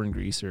some stubborn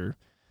grease or...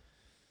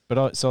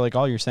 But so like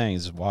all you're saying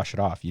is wash it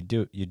off. You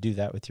do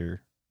that with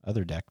your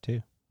other deck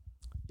too.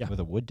 Yeah.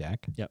 With a wood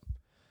deck. Yeah.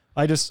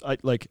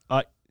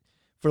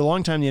 For a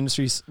long time the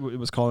industry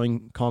was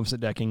calling composite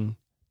decking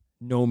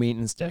no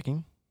maintenance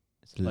decking.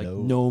 It's like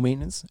low. no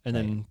maintenance. And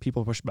then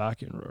people push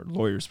back, or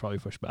lawyers probably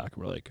push back.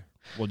 We're like,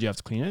 well, do you have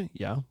to clean it?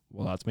 Yeah.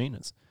 Well, that's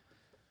maintenance.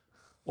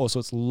 Oh,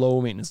 so it's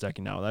low maintenance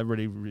decking now.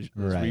 Everybody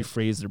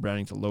rephrased their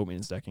branding to low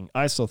maintenance decking.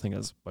 I still think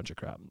that's a bunch of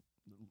crap.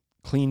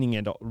 Cleaning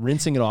it,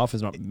 rinsing it off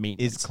is not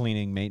maintenance. Is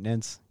cleaning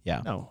maintenance?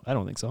 Yeah. No, I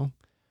don't think so.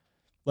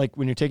 Like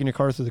when you're taking your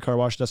car through the car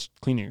wash, that's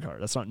cleaning your car.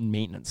 That's not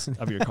maintenance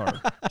of your car.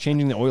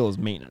 Changing the oil is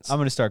maintenance. I'm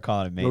going to start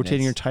calling it maintenance.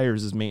 Rotating your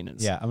tires is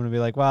maintenance. Yeah, I'm going to be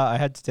like, well, I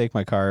had to take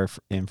my car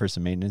in for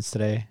some maintenance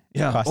today.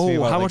 Yeah.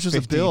 Oh, how much was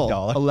the bill?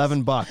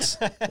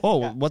 $11.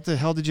 Oh, what the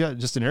hell did you have?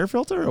 Just an air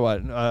filter or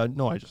what?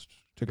 No, I just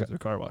took it to the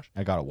car wash.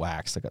 I got it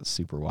waxed. I got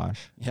super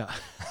wash. Yeah.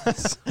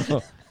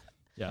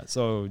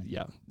 So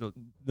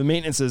the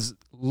maintenance is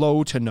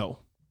low to no.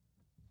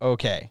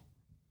 Okay.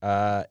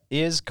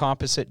 Is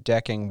composite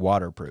decking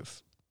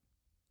waterproof?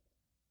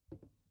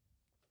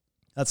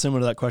 That's similar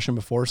to that question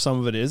before. Some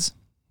of it is.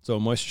 So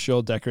Moisture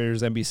Shield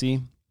Decorators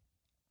MBC,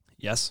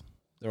 yes,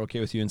 they're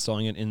okay with you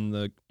installing it in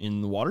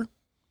the water.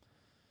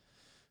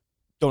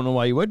 Don't know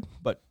why you would,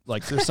 but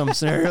like there's some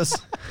scenarios.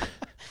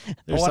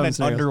 I want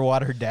an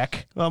underwater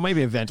deck. Well,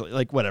 maybe a ventilator,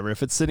 like whatever.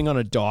 If it's sitting on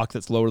a dock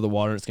that's low to the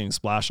water and it's getting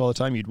splashed all the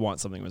time, you'd want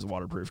something that was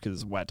waterproof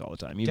because it's wet all the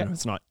time, even if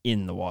it's not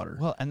in the water.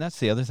 Well, and that's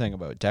the other thing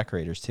about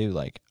decorators too.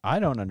 Like, I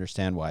don't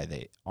understand why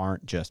they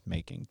aren't just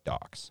making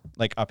docks,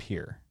 like up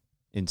here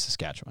in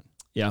Saskatchewan.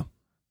 Yeah.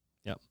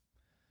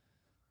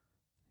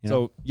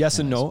 So yes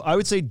and no. I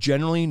would say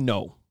generally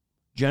no.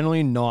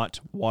 Generally not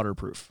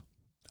waterproof.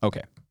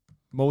 Okay.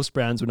 Most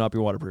brands would not be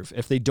waterproof.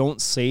 If they don't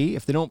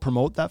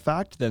promote that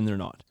fact, then they're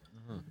not.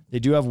 Mm-hmm. They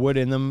do have wood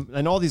in them.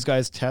 And all these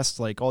guys test,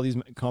 like all these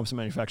composite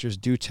manufacturers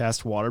do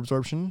test water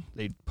absorption.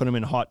 They put them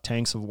in hot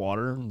tanks of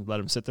water and let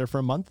them sit there for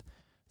a month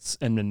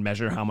and then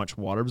measure how much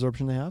water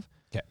absorption they have.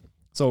 Okay.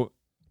 So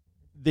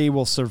they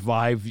will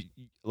survive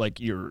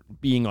like you're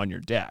being on your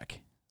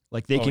deck.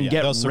 Like they can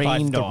get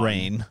rained on.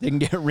 Rain. They can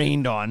get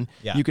rained on.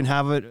 Yeah. You can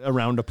have it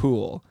around a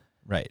pool.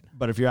 Right.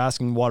 But if you're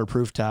asking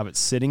waterproof to have it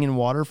sitting in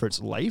water for its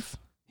life,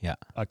 yeah,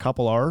 a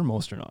couple are,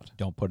 most are not.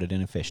 Don't put it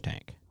in a fish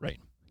tank. Right.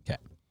 Okay.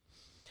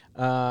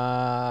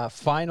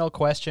 Final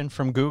question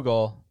from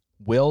Google.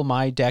 Will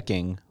my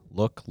decking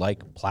look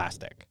like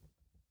plastic?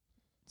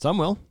 Some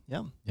will.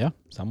 Yeah. Yeah,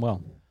 some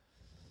will.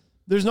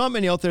 There's not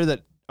many out there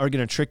that are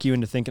going to trick you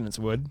into thinking it's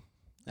wood.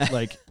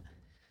 Like,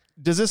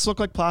 does this look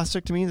like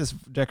plastic to me? This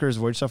Decorator's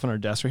Void stuff on our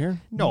desk right here?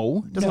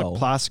 No. It doesn't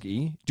look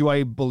plasticky. Do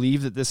I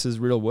believe that this is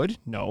real wood?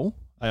 No.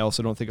 I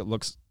also don't think it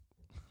looks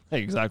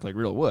exactly like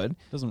real wood.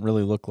 Doesn't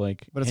really look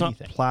like But it's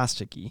anything. not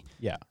plasticky.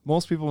 Yeah.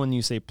 Most people, when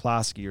you say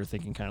plasticky, are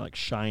thinking kind of like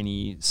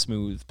shiny,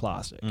 smooth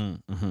plastic.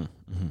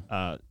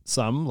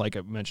 Some, like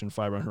I mentioned,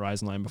 Fiber on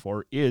Horizon line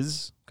before,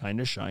 is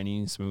kind of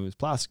shiny, smooth,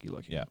 plasticky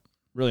looking. Yeah.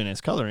 Really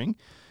nice coloring.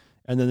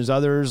 And then there's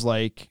others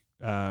like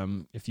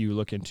if you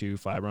look into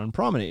Fiber on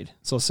Promenade.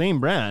 So same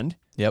brand.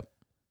 Yep.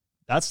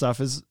 That stuff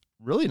is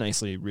really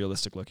nicely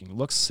realistic looking. It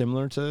looks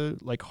similar to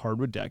like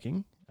hardwood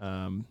decking.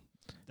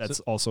 That's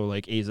also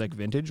like Azek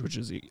Vintage, which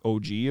is the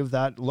OG of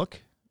that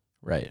look.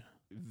 Right.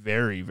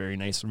 Very, very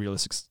nice,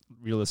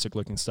 realistic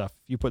looking stuff.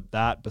 If you put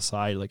that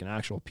beside like an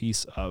actual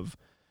piece of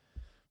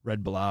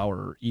Red Blau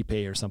or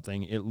Ipe or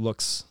something, it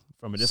looks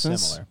from a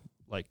distance similar,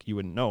 like you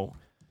wouldn't know.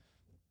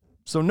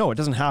 So no, it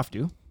doesn't have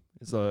to.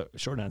 Is the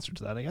short answer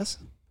to that, I guess.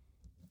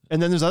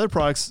 And then there's other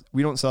products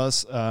we don't sell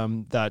us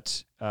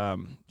that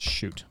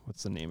shoot,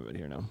 what's the name of it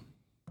here now?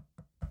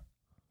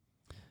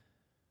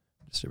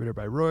 Distributed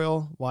by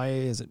Royal. Why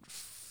is it?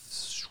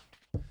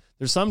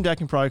 There's some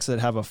decking products that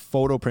have a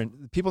photo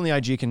print. People in the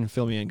IG can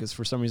fill me in because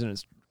for some reason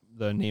it's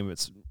the name of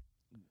it's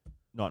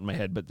not in my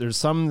head. But there's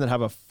some that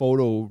have a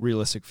photo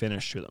realistic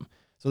finish to them.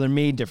 So they're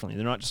made differently.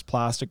 They're not just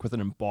plastic with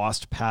an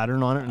embossed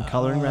pattern on it and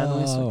coloring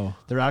randomly. So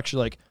they're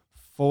actually like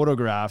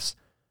photographs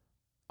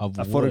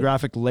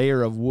photographic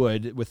layer of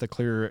wood with a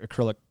clear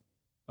acrylic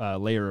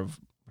layer of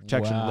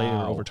protection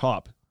layer over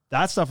top.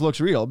 That stuff looks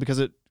real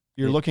because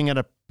you're looking at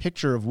a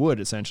picture of wood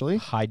essentially.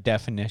 High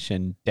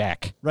definition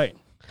deck. Right.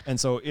 And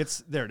so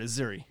there it is,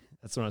 Zuri.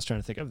 That's what I was trying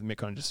to think of.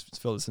 Mikon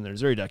just filled this in there,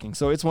 Zuri decking.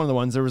 So it's one of the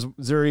ones. There was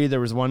Zuri. There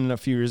was one a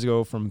few years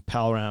ago from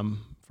Palram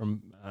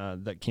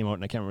that came out,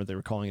 and I can't remember what they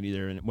were calling it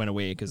either, and it went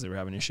away because they were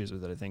having issues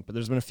with it, I think. But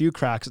there's been a few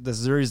cracks.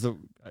 This Zuri is,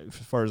 as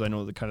far as I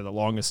know, the kind of the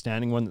longest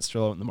standing one that's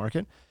still out in the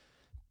market.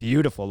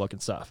 Beautiful looking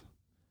stuff.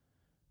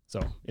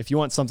 So if you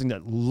want something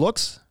that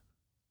looks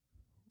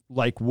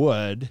like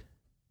wood,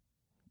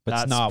 but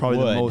that's it's not probably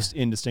wood. the most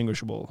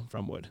indistinguishable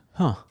from wood.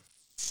 Huh.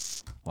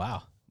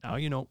 Wow. Now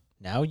you know.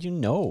 Now you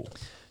know.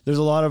 There's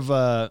a lot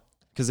of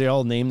because they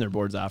all name their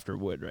boards after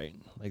wood, right?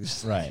 Like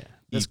right.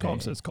 This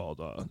Composite is called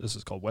this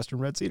is called Western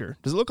Red Cedar.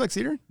 Does it look like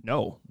cedar?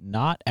 No,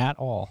 not at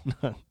all.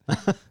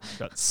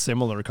 Got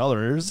similar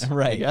colors,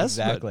 right? I guess,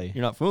 exactly.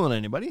 You're not fooling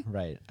anybody,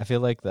 right? I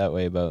feel like that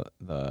way about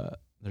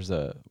we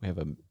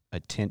have a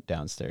tint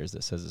downstairs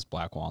that says it's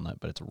black walnut,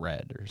 but it's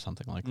red or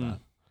something like that.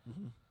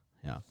 Mm-hmm.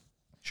 Yeah,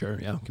 sure.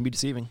 Yeah, it can be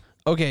deceiving.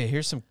 Okay,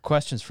 here's some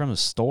questions from the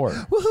store.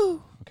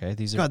 Woohoo! Okay,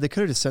 these are. God, they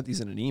could have just sent these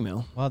in an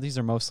email. Well, these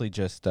are mostly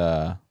just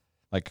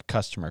like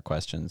customer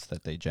questions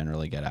that they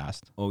generally get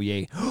asked. Oh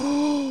yay!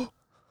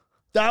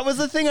 That was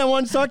the thing I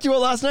wanted to talk to you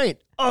about last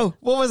night. Oh,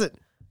 what was it?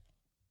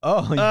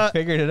 Oh, you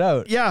figured it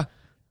out. Yeah,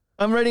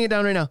 I'm writing it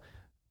down right now.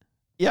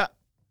 Yeah.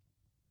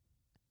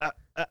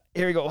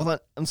 Here we go. Hold on.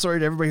 I'm sorry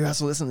to everybody who has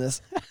to listen to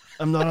this.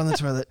 I'm not on the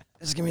toilet.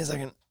 Just give me a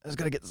second. I just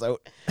gotta get this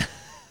out.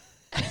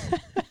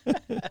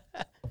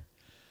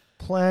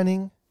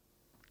 Planning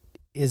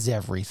is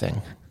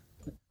everything.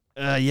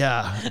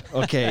 Yeah.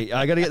 Okay.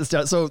 I got to get this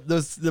down. So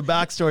the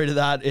backstory to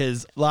that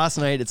is last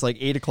night, it's like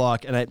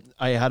 8:00 and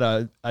I had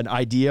an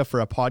idea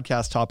for a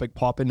podcast topic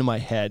pop into my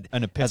head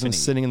as I'm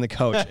sitting in the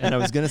couch, and I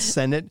was going to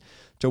send it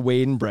to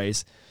Wade and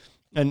Bryce,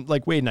 and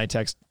like Wade and I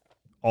text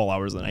all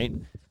hours of the night,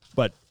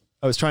 but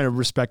I was trying to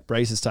respect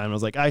Bryce's time. I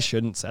was like, I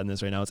shouldn't send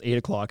this right now. It's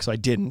 8:00. So I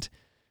didn't.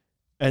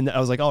 And I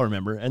was like, I'll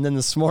remember. And then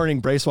this morning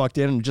Bryce walked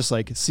in and just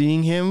like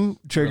seeing him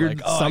triggered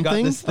like, oh, something. I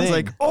got this thing. was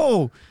like,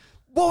 oh,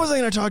 what was I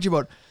going to talk to you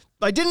about?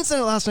 I didn't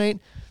send it last night.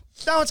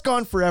 Now it's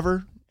gone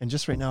forever. And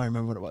just right now, I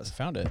remember what it was.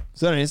 Found it.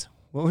 So anyways,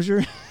 what was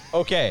your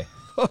Okay.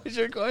 what was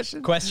your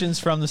question? Questions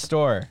from the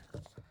store.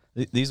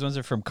 These ones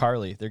are from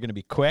Carly. They're going to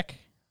be quick,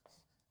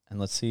 and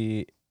let's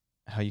see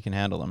how you can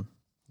handle them.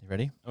 You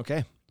ready?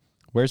 Okay.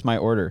 Where's my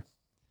order?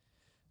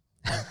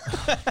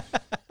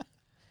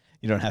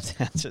 You don't have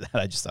to answer that.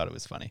 I just thought it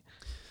was funny.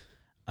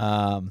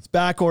 It's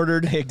back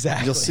ordered.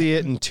 Exactly. You'll see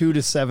it in 2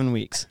 to 7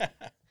 weeks.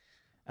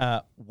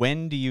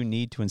 When do you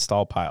need to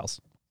install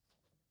piles?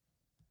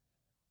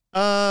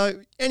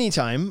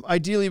 Anytime.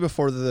 Ideally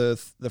before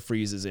the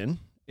freeze is in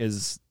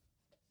is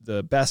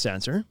the best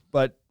answer.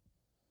 But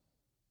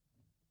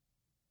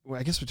well,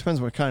 I guess it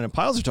depends what kind of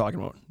piles you're talking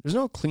about. There's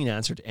no clean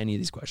answer to any of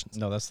these questions.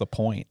 No, that's the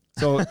point.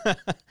 So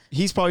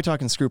he's probably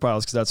talking screw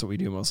piles because that's what we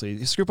do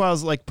mostly. Screw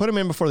piles, like put them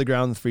in before the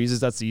ground freezes.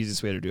 That's the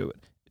easiest way to do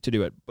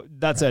it. But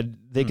that said,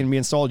 they can be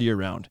installed year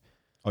round.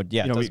 Oh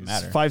yeah, it doesn't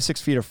matter.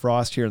 5-6 feet of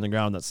frost here in the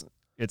ground.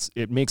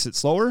 It makes it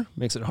slower,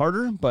 makes it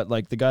harder. But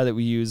like the guy that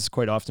we use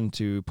quite often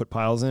to put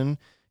piles in,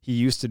 he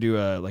used to do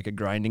a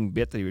grinding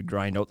bit that he would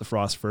grind out the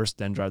frost first,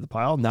 then drive the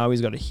pile. Now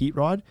he's got a heat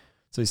rod.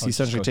 So he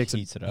essentially takes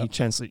he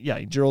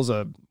drills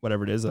a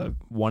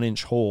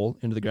 1-inch hole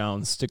into the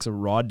ground, sticks a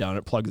rod down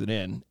it, plugs it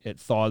in, it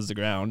thaws the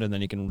ground, and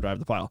then he can drive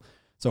the pile.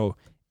 So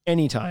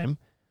anytime,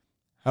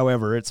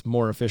 however, it's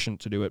more efficient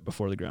to do it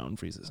before the ground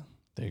freezes.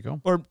 There you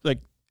go. Or like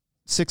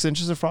 6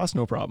 inches of frost,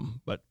 no problem.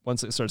 But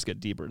once it starts to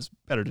get deeper, it's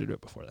better to do it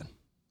before then.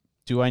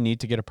 Do I need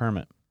to get a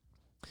permit?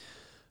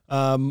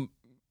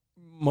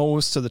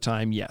 Most of the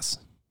time, yes.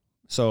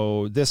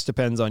 So this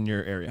depends on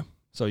your area.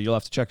 So you'll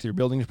have to check your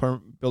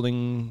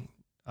building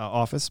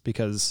office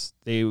because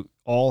they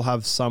all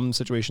have some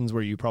situations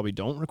where you probably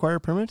don't require a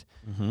permit.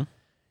 Mm-hmm.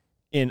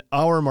 In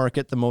our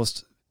market,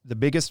 the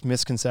biggest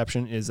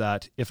misconception is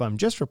that if I'm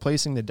just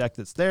replacing the deck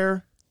that's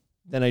there,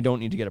 then I don't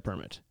need to get a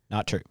permit.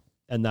 Not true.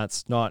 And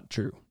that's not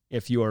true.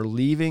 If you are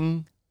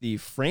leaving the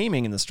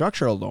framing and the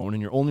structure alone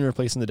and you're only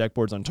replacing the deck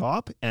boards on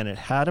top and it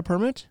had a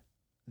permit,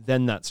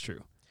 then that's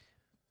true.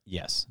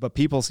 Yes. But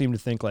people seem to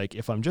think like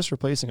if I'm just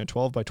replacing a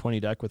 12 by 20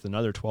 deck with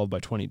another 12 by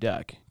 20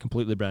 deck,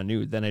 completely brand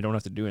new, then I don't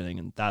have to do anything.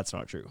 And that's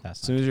not true. As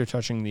soon as you're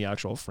touching the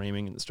actual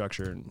framing and the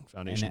structure and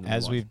foundation. And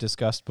as we've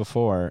discussed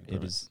before,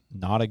 it is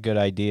not a good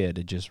idea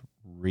to just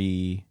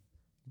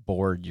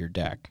re-board your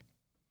deck.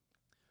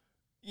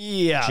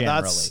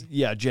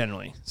 Yeah,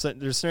 generally. So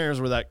there's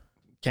scenarios where that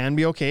can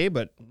be okay,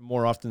 but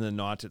more often than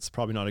not, it's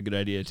probably not a good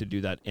idea to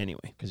do that anyway.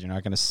 Because you're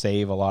not going to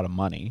save a lot of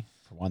money,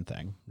 for one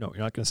thing. No,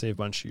 you're not going to save a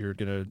bunch. You're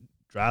going to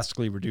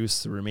drastically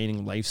reduce the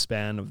remaining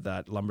lifespan of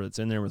that lumber that's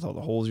in there with all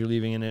the holes you're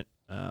leaving in it.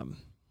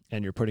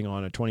 And you're putting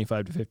on a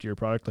 25 to 50 year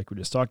product like we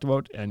just talked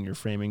about, and your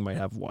framing might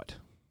have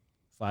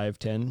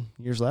 5-10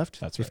 years left?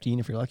 That's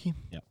 15 if you're lucky.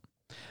 Yep.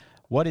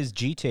 What is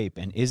G-tape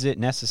and is it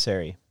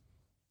necessary?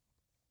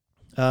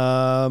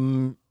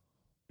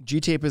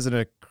 G-tape is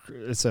an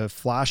it's a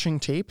flashing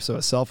tape, so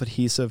a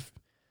self-adhesive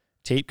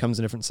tape comes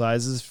in different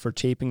sizes for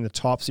taping the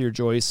tops of your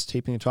joists,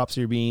 taping the tops of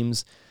your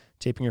beams,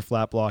 taping your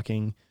flat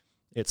blocking.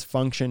 Its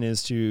function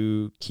is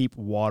to keep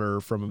water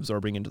from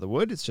absorbing into the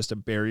wood. It's just a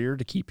barrier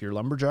to keep your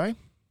lumber dry.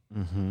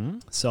 Mm-hmm.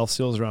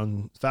 Self-seals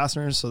around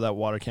fasteners so that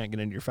water can't get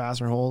into your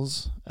fastener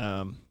holes.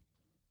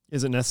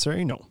 Is it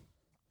necessary? No.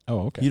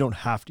 Oh, okay. You don't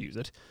have to use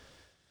it.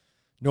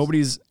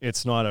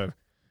 It's not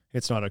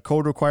a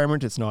code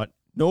requirement.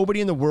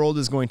 Nobody in the world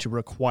is going to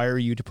require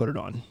you to put it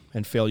on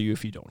and fail you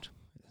if you don't.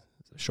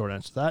 That's a short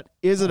answer to that.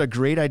 Is it a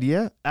great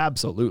idea?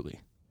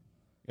 Absolutely.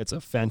 It's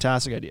a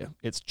fantastic idea.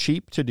 It's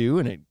cheap to do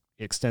and it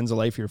extends the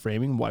life of your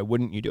framing. Why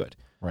wouldn't you do it?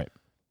 Right.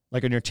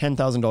 Like on your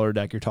 $10,000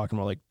 deck, you're talking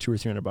about like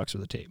 $200 or $300 worth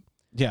of tape.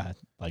 Yeah,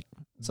 like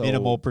So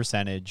minimal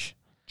percentage.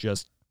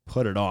 just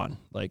put it on.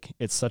 Like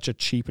it's such a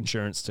cheap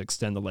insurance to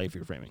extend the life of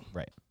your framing.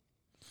 Right.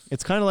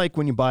 It's kind of like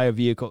when you buy a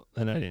vehicle,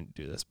 and I didn't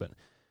do this, but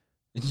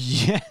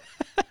Yeah.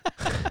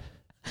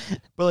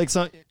 like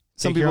some Take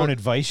people, your own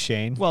advice,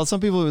 Shane. well,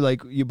 some people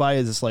like you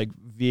buy this like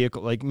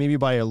vehicle, like maybe you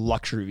buy a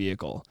luxury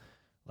vehicle,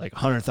 like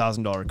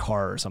 $100,000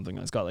 car or something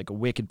that's got like a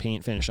wicked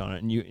paint finish on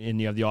it, and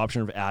you have the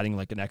option of adding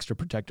like an extra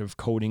protective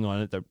coating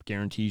on it that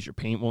guarantees your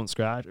paint won't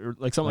scratch or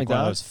like something like one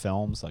that. of those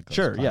films, like those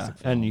Sure, yeah,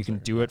 plastic and you films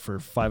can do it for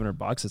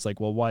 $500. It's like,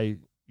 well, why?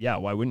 Yeah,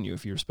 why wouldn't you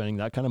if you're spending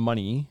that kind of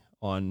money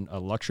on a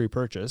luxury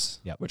purchase?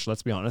 Yep. Which,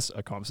 let's be honest,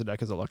 a composite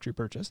deck is a luxury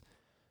purchase.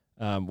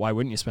 Why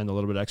wouldn't you spend a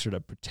little bit extra to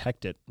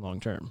protect it long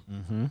term?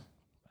 Mm-hmm.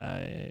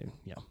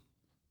 Yeah.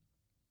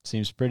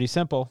 Seems pretty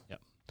simple.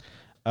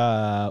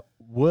 Yep.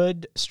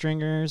 Wood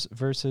stringers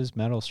versus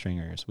metal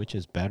stringers, which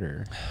is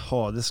better?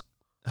 Oh,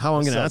 how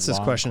I'm going to That's a answer this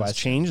long question has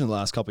question. changed in the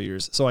last couple of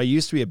years. So I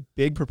used to be a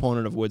big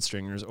proponent of wood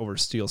stringers over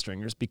steel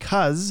stringers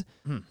because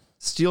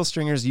steel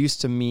stringers used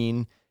to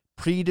mean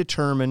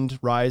predetermined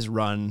rise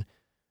run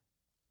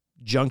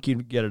junk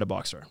you'd get at a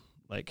box store.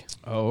 Like,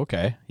 Oh,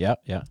 okay. Yeah,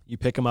 yeah. you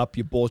pick them up,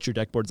 you bolt your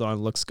deck boards on,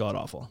 it looks god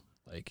awful.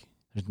 Like,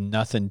 There's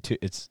nothing to.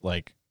 It's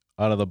like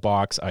out of the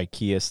box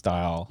IKEA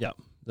style. yeah,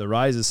 the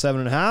rise is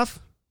 7.5,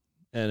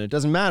 and it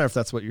doesn't matter if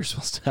that's what you're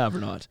supposed to have or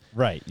not.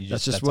 Right.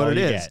 That's just what it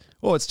is.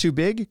 Oh, it's too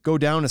big? Go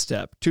down a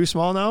step. Too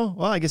small now?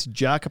 Well, I guess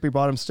jack up your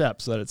bottom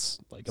step so that it's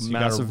like a So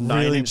massive you got a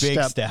really 9-inch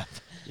big step.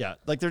 Yeah,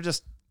 like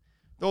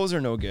those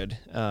are no good.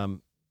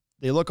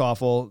 They look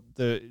awful.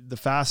 The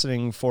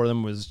fastening for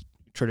them was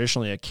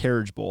traditionally a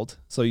carriage bolt.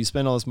 So you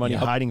spend all this money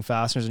Yep. hiding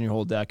fasteners in your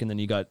whole deck, and then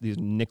you got these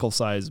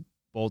nickel-sized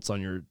bolts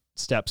on your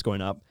steps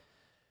going up.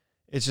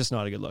 It's just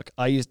not a good look.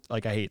 I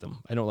hate them.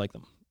 I don't like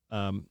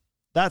them.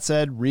 That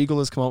said, Regal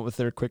has come out with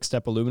their quick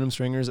step aluminum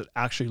stringers that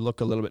actually look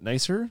a little bit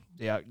nicer.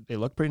 They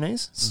look pretty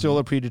nice. Still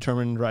a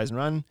predetermined rise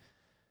and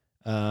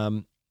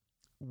run.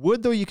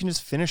 Wood, though, you can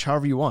just finish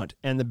however you want.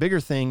 And the bigger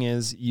thing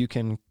is you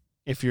can,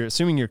 if you're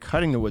assuming you're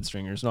cutting the wood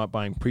stringers, not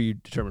buying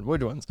predetermined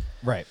wood ones,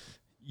 Right.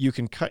 you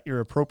can cut your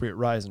appropriate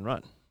rise and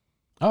run.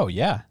 Oh,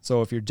 yeah.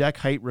 So if your deck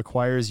height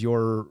requires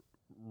your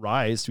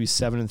rise to be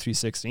 7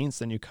 3/16,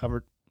 then you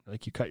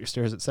cut your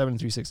stairs at 7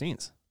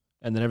 3/16,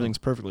 and then everything's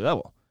perfectly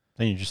level.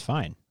 Then you're just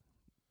fine.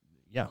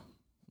 Yeah.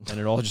 And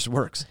it all just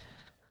works.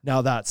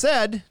 Now that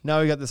said,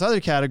 now we got this other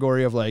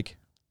category of like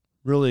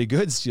really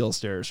good steel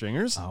stair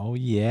stringers Oh,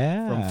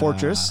 yeah. from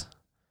Fortress,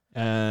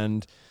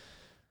 and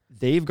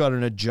they've got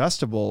an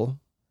adjustable.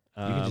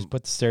 You can just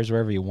put the stairs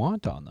wherever you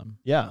want on them.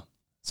 Yeah.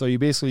 So you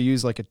basically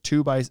use like a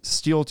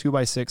steel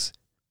 2x6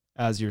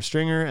 as your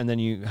stringer, and then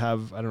you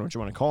have, I don't know what you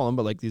want to call them,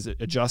 but like these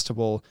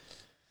adjustable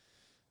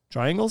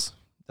triangles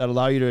that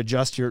allow you to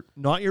adjust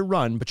not your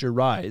run, but your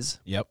rise.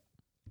 Yep.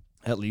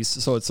 At least.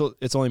 So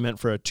it's only meant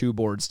for a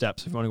 2-board step.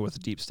 So if you want to go with a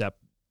deep step,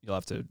 you'll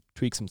have to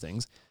tweak some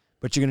things.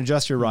 But you can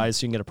adjust your rise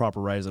so you can get a proper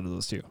rise out of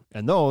those too.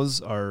 And those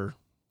are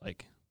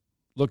like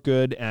look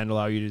good and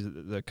allow you to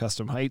the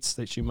custom heights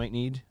that you might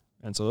need.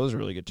 And so those are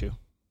really good too.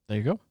 There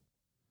you go.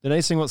 The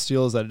nice thing about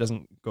steel is that it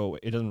doesn't go away.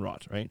 It doesn't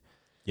rot, right?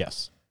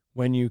 Yes.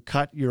 When you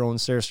cut your own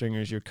stair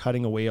stringers, you're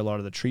cutting away a lot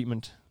of the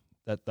treatment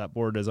that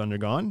board has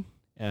undergone.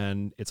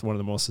 And it's one of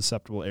the most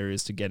susceptible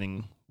areas to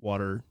getting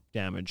water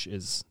damage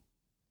is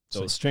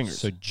those stringers.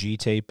 So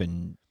G-tape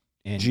and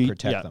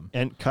protect them.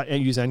 And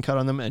use end cut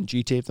on them and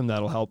G-tape them.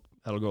 That'll help.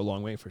 That'll go a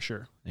long way for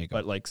sure. There you go.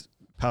 But like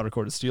powder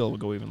coated steel will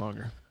go even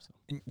longer.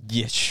 So.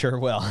 Yeah, sure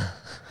will.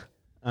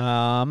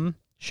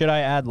 Should I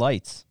add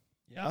lights?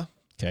 Yeah.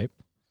 Okay.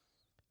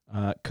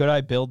 Could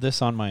I build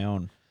this on my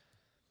own?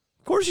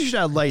 Of course you should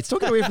add lights. Don't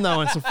get away from that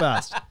one so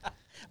fast.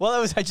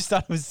 Well, I just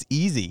thought it was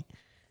easy.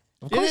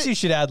 Of course you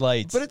should add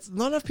lights. But it's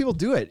not enough people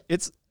do it.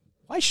 It's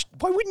why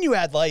wouldn't you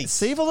add lights?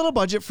 save a little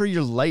budget for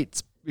your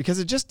lights because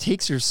it just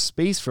takes your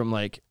space from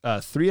like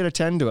a 3 out of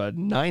 10 to a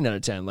 9 out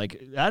of 10.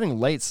 Like adding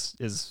lights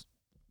is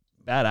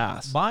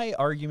badass. My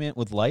argument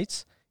with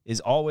lights is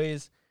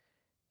always,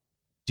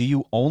 do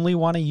you only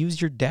want to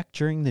use your deck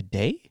during the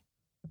day?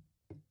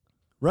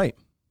 Right.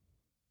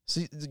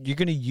 So you're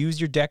going to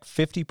use your deck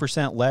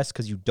 50% less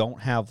because you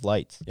don't have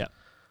lights. Yeah.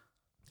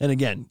 And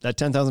again, that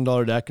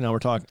 $10,000 deck, now we're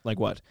talking like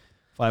what?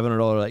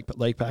 $500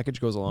 light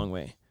package goes a long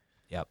way.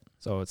 Yep.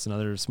 So it's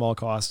another small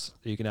cost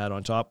that you can add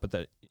on top, but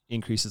that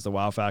increases the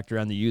wow factor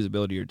and the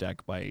usability of your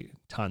deck by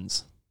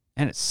tons.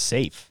 And it's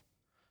safe.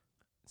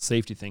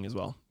 Safety thing as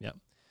well. Yeah.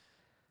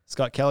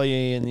 Scott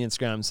Kelly in the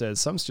Instagram says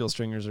some steel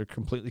stringers are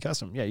completely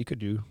custom. Yeah, you could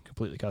do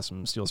completely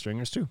custom steel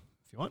stringers too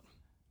if you want.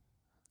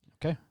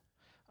 Okay.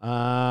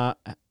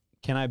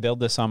 Can I build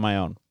this on my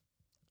own?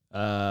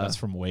 That's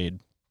from Wade.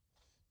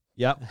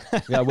 Yeah.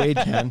 Yeah, Wade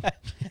can.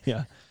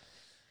 Yeah.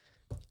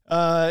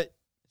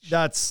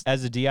 That's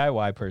As a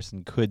DIY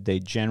person, could they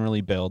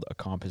generally build a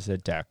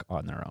composite deck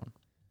on their own?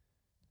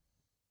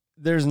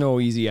 there's no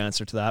easy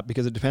answer to that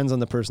because it depends on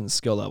the person's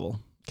skill level.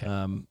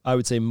 Okay. I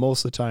would say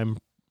most of the time,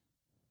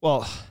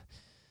 well,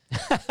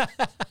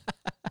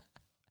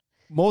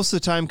 most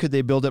of the time, could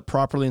they build it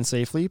properly and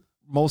safely?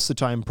 Most of the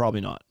time,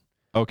 probably not.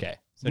 Okay.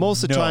 So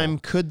Most of the time,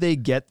 could they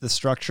get the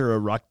structure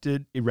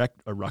erected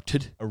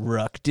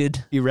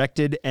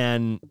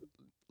and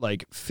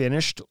like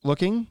finished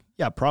looking?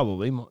 Yeah,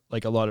 probably.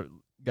 Like a lot of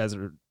guys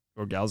that are,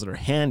 or gals that are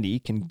handy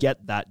can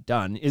get that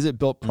done. Is it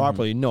built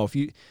properly? No. If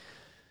you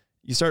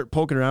start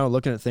poking around and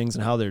looking at things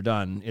and how they're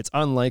done, it's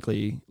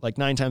unlikely, like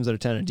 9 times out of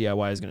 10, a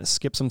DIY is going to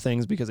skip some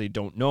things because they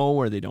don't know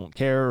or they don't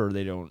care or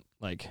they don't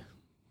like,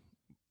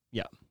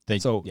 yeah.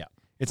 It's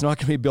not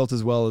going to be built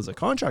as well as a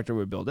contractor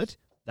would build it.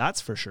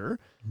 That's for sure.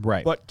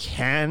 Right. But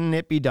can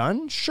it be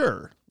done?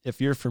 Sure.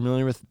 If you're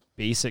familiar with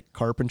basic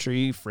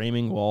carpentry,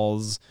 framing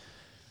walls,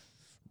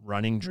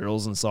 running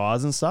drills and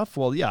saws and stuff,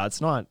 well, yeah,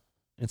 it's not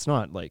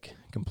like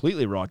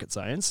completely rocket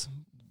science.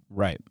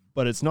 Right.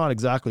 But it's not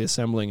exactly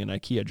assembling an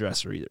IKEA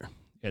dresser either.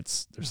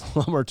 There's a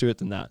lot more to it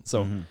than that.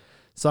 So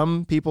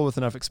some people with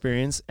enough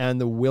experience and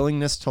the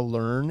willingness to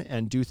learn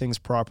and do things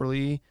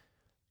properly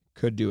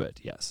could do it.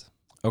 Yes.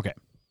 Okay.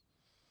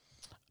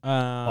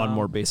 On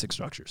more basic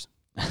structures.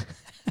 I'm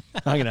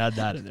going to add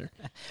that in there.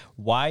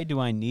 Why do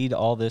I need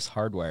all this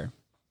hardware?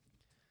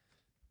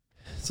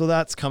 So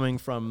that's coming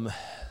from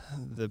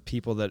the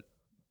people that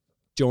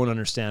don't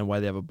understand why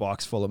they have a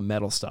box full of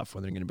metal stuff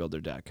when they're going to build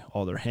their deck.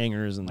 All their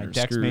hangers and My their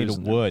deck's screws made of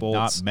and their wood,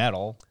 bolts. not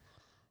metal.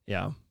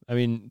 Yeah. I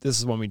mean, this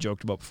is one we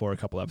joked about before a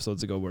couple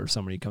episodes ago where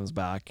somebody comes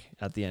back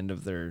at the end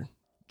of their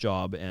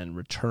job and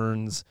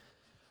returns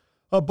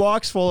a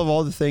box full of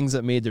all the things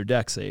that made their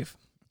deck safe.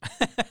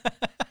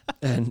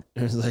 And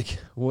it was like,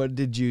 what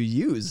did you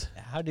use?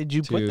 How did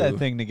you put that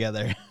thing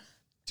together?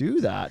 Do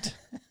that.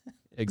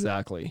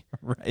 Exactly.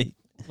 Right.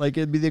 Like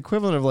it'd be the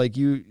equivalent of like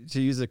to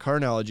use the car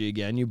analogy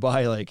again, you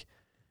buy like,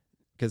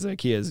 because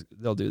IKEA's,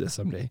 they'll do this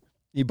someday.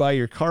 You buy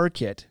your car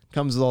kit,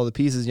 comes with all the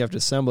pieces, you have to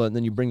assemble it, and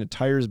then you bring the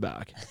tires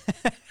back.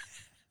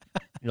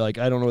 You're like,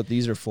 I don't know what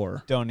these are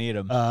for. Don't need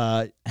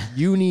them.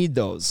 You need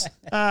those.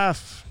 Nah.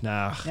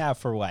 Yeah,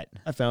 for what?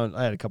 I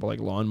had a couple like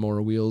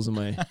lawnmower wheels in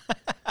my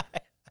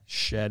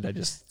shed. I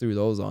just threw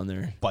those on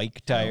there.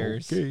 Bike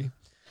tires. Okay.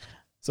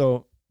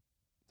 So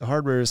the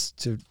hardware is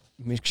to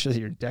make sure that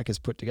your deck is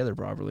put together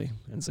properly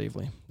and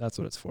safely. That's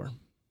what it's for.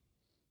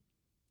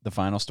 The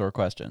final store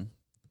question.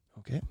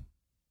 Okay.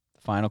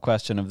 The final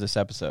question of this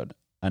episode.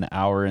 An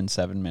hour and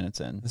 7 minutes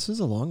in. This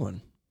is a long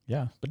one.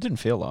 Yeah. But it didn't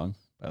feel long,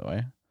 by the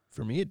way.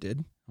 For me, it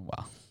did.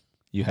 Wow.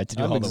 You had to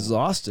do I'm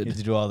exhausted. You had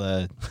to do all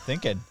the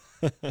thinking.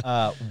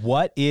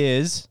 What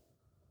is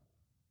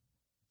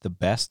the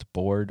best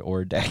board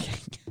or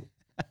decking?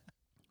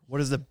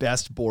 What is the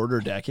best board or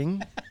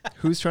decking?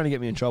 Who's trying to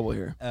get me in trouble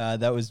here?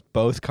 That was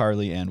both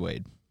Carly and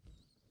Wade.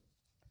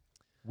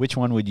 Which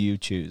one would you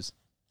choose?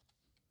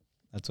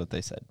 That's what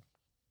they said.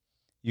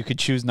 You could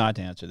choose not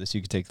to answer this.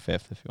 You could take the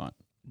fifth if you want.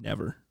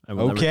 Never. I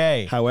will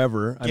Okay. Never.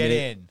 However, Get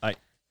in.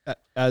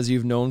 As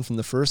you've known from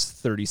the first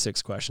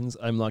 36 questions,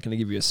 I'm not going to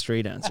give you a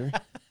straight answer.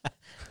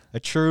 A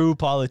true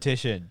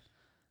politician.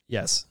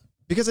 Yes.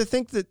 Because I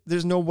think that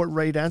there's no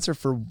right answer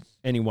for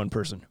any one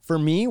person. For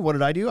me, what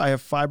did I do? I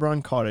have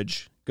Fibron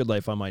Cottage Good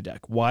Life on my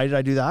deck. Why did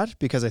I do that?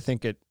 Because I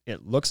think it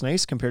looks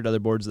nice compared to other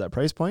boards at that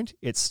price point.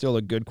 It's still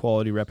a good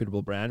quality,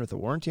 reputable brand with a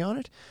warranty on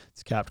it.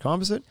 It's capped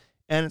composite,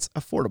 and it's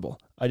affordable.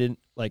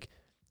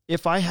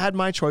 If I had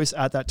my choice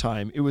at that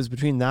time, it was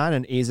between that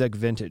and AZEK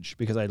Vintage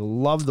because I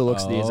love the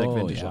looks of the AZEK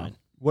Vintage line.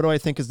 What do I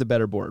think is the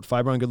better board?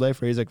 Fibron Good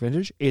Life or AZEK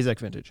Vintage? AZEK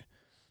Vintage.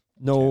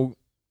 No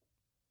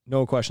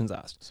questions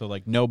asked. So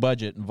like no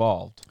budget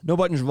involved. No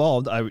budget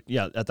involved.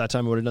 At that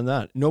time I would have done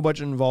that. No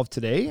budget involved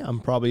today.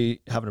 I'm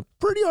probably having a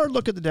pretty hard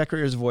look at the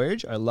Decorator's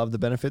Voyage. I love the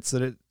benefits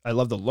I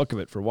love the look of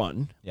it for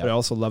one, but I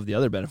also love the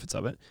other benefits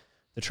of it.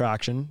 The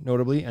traction,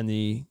 notably, and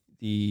the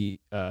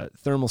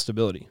thermal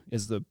stability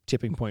is the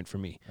tipping point for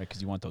me. Right,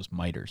 because you want those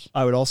miters.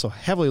 I would also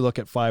heavily look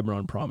at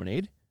Fibron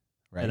Promenade,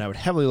 right? And I would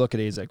heavily look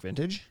at AZEK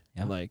Vintage.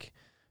 Yeah. And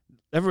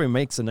everybody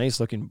makes a nice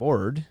looking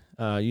board.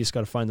 You just got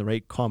to find the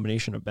right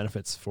combination of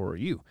benefits for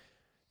you.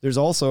 There's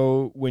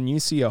also, when you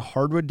see a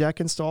hardwood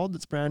deck installed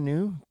that's brand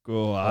new,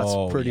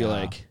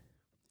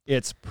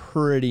 it's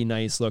pretty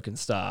nice looking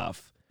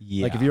stuff.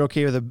 Yeah. Like if you're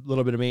okay with a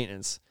little bit of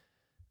maintenance.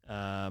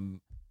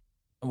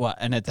 Well,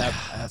 and at that,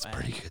 that's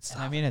pretty good stuff.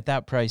 I mean, at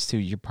that price too,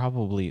 you're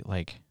probably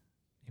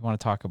you want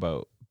to talk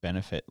about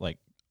benefit,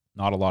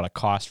 not a lot of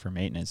cost for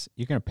maintenance.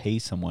 You're going to pay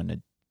someone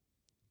to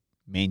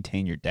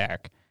maintain your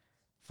deck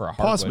for a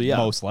hardwood, possibly, yeah.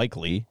 Most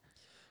likely.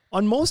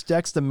 On most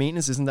decks, the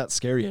maintenance isn't that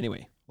scary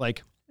anyway.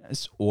 Like,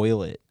 Just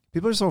oil it.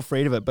 people are so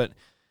afraid of it, but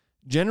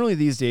generally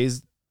these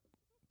days,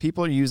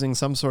 people are using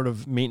some sort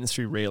of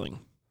maintenance-free railing.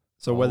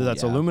 So whether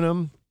that's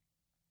aluminum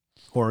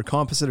or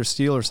composite or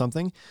steel or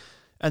something,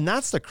 and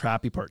that's the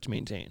crappy part to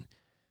maintain.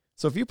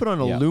 So if you put on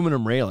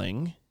aluminum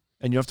railing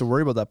and you don't have to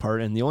worry about that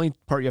part, and the only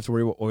part you have to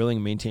worry about oiling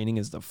and maintaining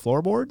is the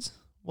floorboards,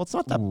 well, it's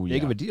not that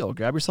big of a deal.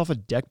 Grab yourself a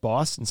deck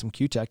boss and some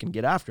Q-Tech and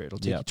get after it. It'll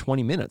take you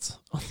 20 minutes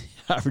on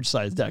the average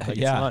size deck. Like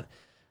it's not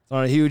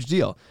a huge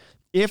deal.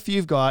 If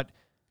you've got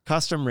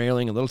custom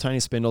railing and little tiny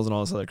spindles and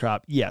all this other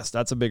crap, yes,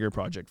 that's a bigger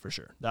project for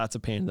sure. That's a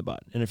pain in the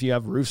butt. And if you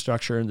have roof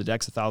structure and the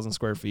deck's 1,000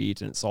 square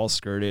feet and it's all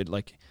skirted,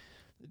 like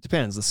it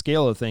depends the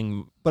scale of the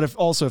thing. But if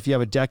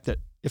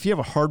you have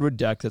a hardwood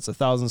deck that's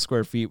 1,000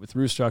 square feet with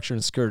roof structure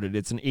and skirted,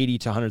 it's an $80,000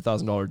 to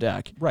 $100,000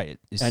 deck, right?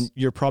 And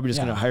you're probably just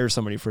going to hire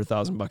somebody for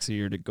 $1,000 a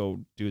year to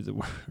go do the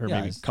work, or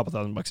maybe a couple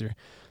 $1,000 a year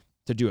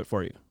to do it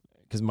for you,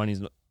 because money's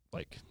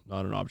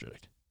not an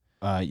object.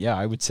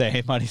 I would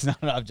say money's not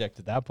an object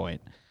at that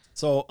point.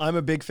 So I'm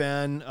a big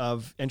fan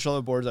of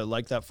entry-level boards. I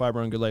like that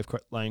Fiber on Good Life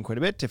line quite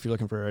a bit. If you're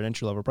looking for an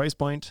entry-level price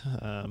point,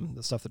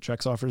 the stuff that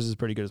Trex offers is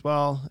pretty good as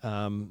well.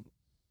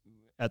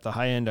 At the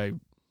high end,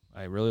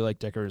 I really like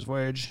Decorator's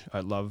Voyage.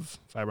 I love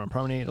Fiber on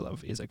Promenade. I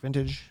love Azek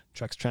Vintage.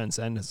 Trex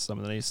Transcend has some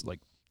of the nice,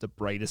 the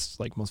brightest,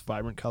 most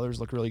vibrant colors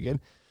look really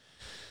good.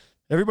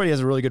 Everybody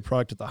has a really good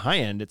product at the high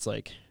end. It's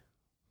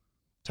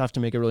tough to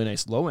make a really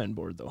nice low-end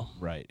board though.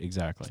 Right,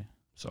 exactly.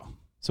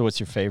 So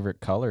what's your favorite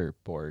color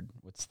board?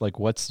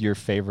 What's your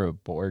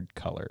favorite board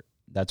color?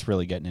 That's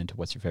really getting into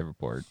what's your favorite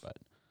board, but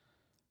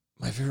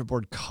my favorite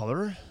board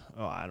color?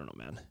 Oh, I don't know,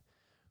 man.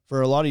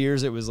 For a lot of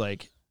years, it was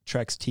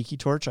Trex Tiki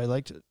Torch. I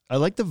liked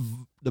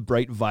the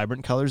bright,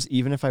 vibrant colors,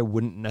 even if I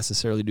wouldn't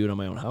necessarily do it on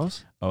my own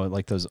house. Oh,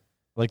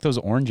 those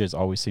oranges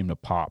always seem to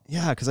pop.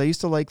 Yeah, because I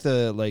used to like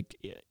the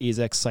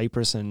Azek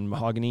Cypress and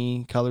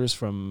Mahogany colors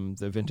from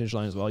the vintage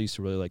line as well. I used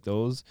to really like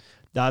those.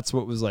 That's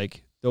what was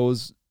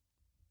those.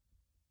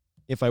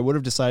 If I would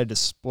have decided to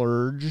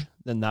splurge,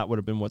 then that would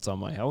have been what's on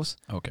my house.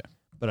 Okay.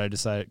 But I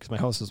decided, because my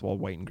house is all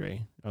white and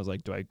gray. I was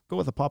like, do I go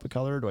with a pop of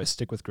color or do I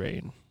stick with gray?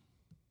 And,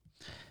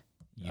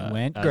 you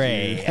went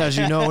gray. As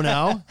you know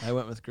now, I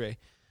went with gray.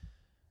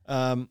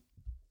 Yeah,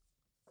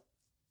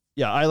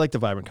 I like the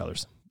vibrant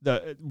colors.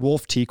 The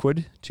Wolf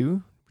Teakwood,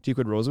 too.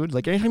 Teakwood Rosewood.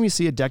 Anytime you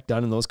see a deck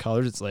done in those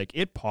colors, it's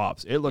it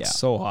pops. It looks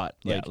so hot.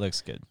 Yeah, it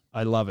looks good.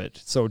 I love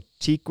it. So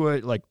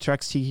Teakwood,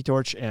 Trex Tiki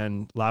Torch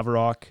and Lava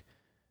Rock.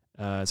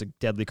 It's a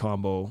deadly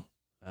combo.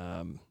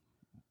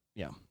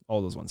 Yeah,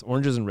 all those ones.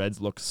 Oranges and reds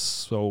look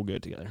so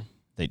good together.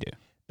 They do.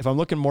 If I'm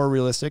looking more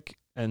realistic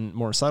and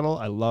more subtle,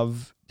 I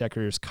love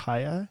Decorator's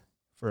Kaya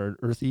for an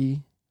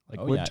earthy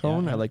wood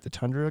tone. I like the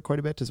Tundra quite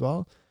a bit as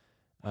well.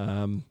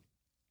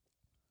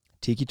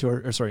 Tiki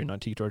Torch, or sorry,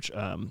 not Tiki Torch.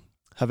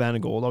 Havana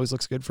Gold always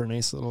looks good for a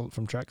nice little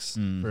from Trex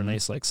for a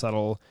nice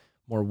subtle,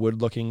 more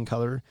wood looking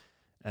color.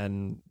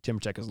 And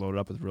TimberTech is loaded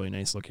up with really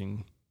nice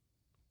looking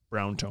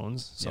brown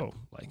tones. So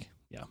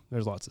yeah,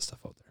 there's lots of stuff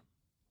out there.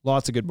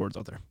 Lots of good boards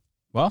out there.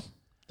 Well,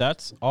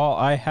 that's all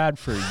I had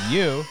for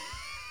you.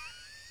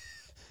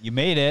 You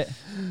made it.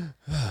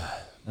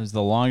 It was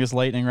the longest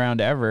lightning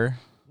round ever.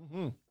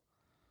 Mm-hmm.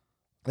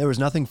 There was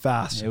nothing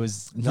fast. It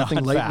was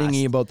nothing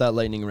lightning-y about that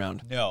lightning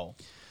round. No.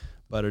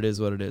 But it is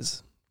what it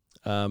is.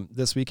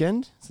 This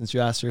weekend, since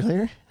you asked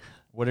earlier,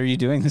 what are you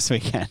doing this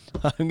weekend?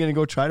 I'm going to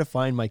go try to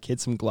find my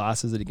kid some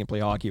glasses that he can play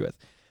hockey with.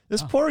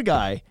 This poor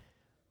guy,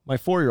 my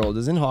 4-year-old,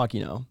 is in hockey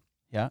now.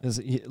 Yeah.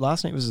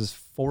 Last night was his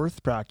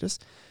 4th practice.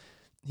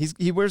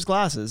 He wears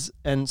glasses,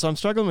 and so I'm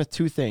struggling with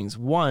 2 things.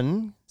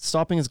 One,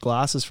 stopping his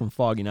glasses from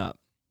fogging up.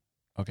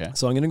 Okay.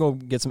 So I'm going to go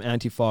get some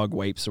anti-fog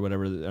wipes or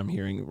whatever that I'm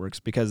hearing works,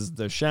 because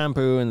the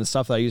shampoo and the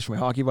stuff that I use for my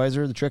hockey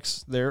visor, the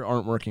tricks there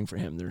aren't working for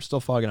him. They're still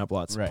fogging up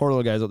lots. Right. Poor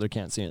little guys out there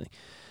can't see anything.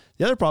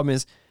 The other problem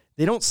is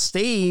they don't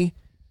stay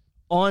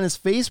on his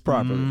face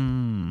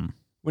properly.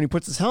 When he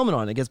puts his helmet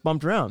on, it gets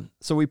bumped around.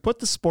 So we put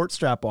the sport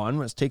strap on.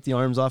 Let's take the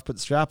arms off, put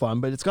the strap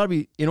on, but it's got to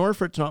be, in order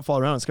for it to not fall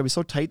around, it's got to be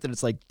so tight that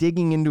it's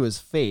digging into his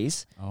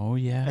face. Oh,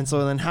 yeah. And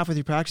so then halfway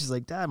through practice, he's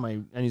like, Dad,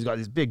 and he's got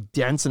these big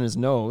dents in his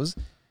nose.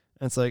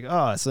 And it's so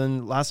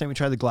then last night we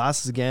tried the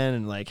glasses again,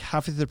 and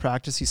halfway through the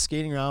practice, he's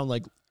skating around,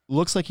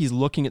 looks like he's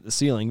looking at the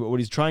ceiling, but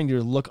what he's trying to do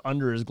is look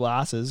under his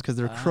glasses because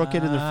they're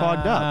crooked and they're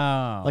fogged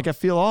up. I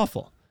feel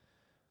awful,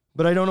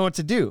 but I don't know what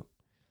to do.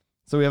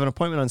 So we have an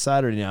appointment on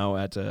Saturday now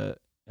at a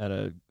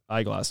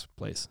eyeglass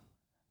place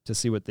to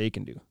see what they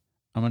can do.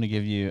 I'm going to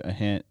give you a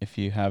hint. If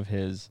you have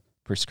his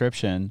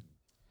prescription,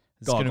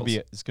 it's going to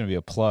be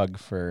a plug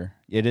for,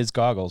 it is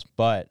goggles,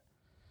 but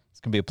it's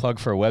going to be a plug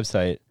for a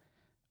website,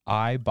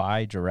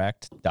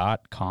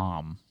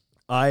 iBuyDirect.com.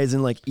 I as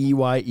in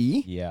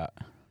EYE? Yeah.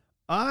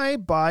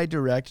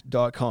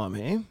 iBuyDirect.com,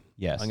 hey?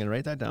 Yes. I'm going to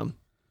write that down.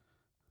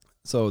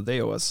 So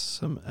they owe us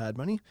some ad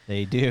money.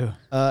 They do.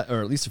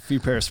 Or at least a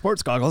few pair of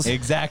sports goggles.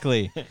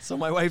 Exactly. So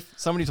my wife,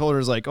 somebody told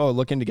her,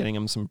 look into getting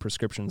him some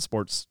prescription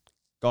sports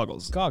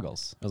goggles. I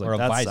was like,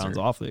 that visor. Sounds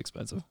awfully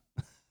expensive.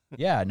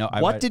 Yeah, no.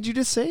 What did you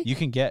just say? You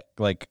can get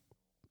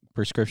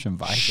prescription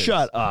visors.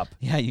 Shut up.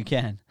 Yeah, you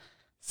can.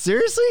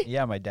 Seriously?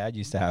 Yeah, my dad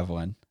used to have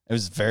one. It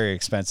was very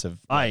expensive.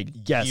 I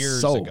guess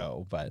years so.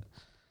 ago, but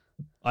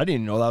I didn't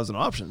even know that was an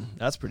option.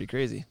 That's pretty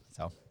crazy.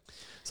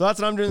 So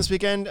that's what I'm doing this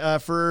weekend.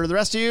 For the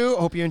rest of you,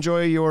 hope you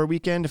enjoy your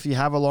weekend. If you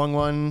have a long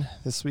one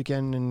this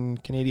weekend in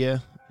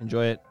Canada,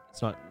 enjoy it.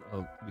 It's not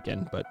a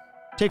weekend, but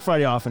take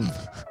Friday off and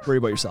worry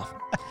about yourself.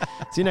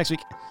 See you next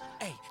week.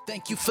 Hey,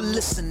 thank you for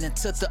listening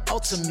to the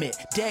Ultimate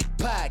Deck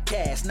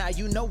Podcast. Now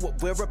you know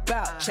what we're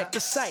about. Check the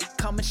site,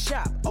 come and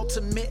shop.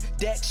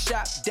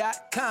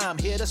 UltimateDeckShop.com.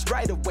 Hit us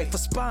right away for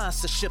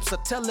sponsorships, or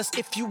tell us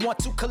if you want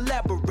to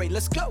collaborate.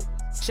 Let's go.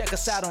 Check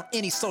us out on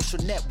any social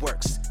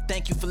networks.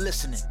 Thank you for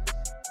listening.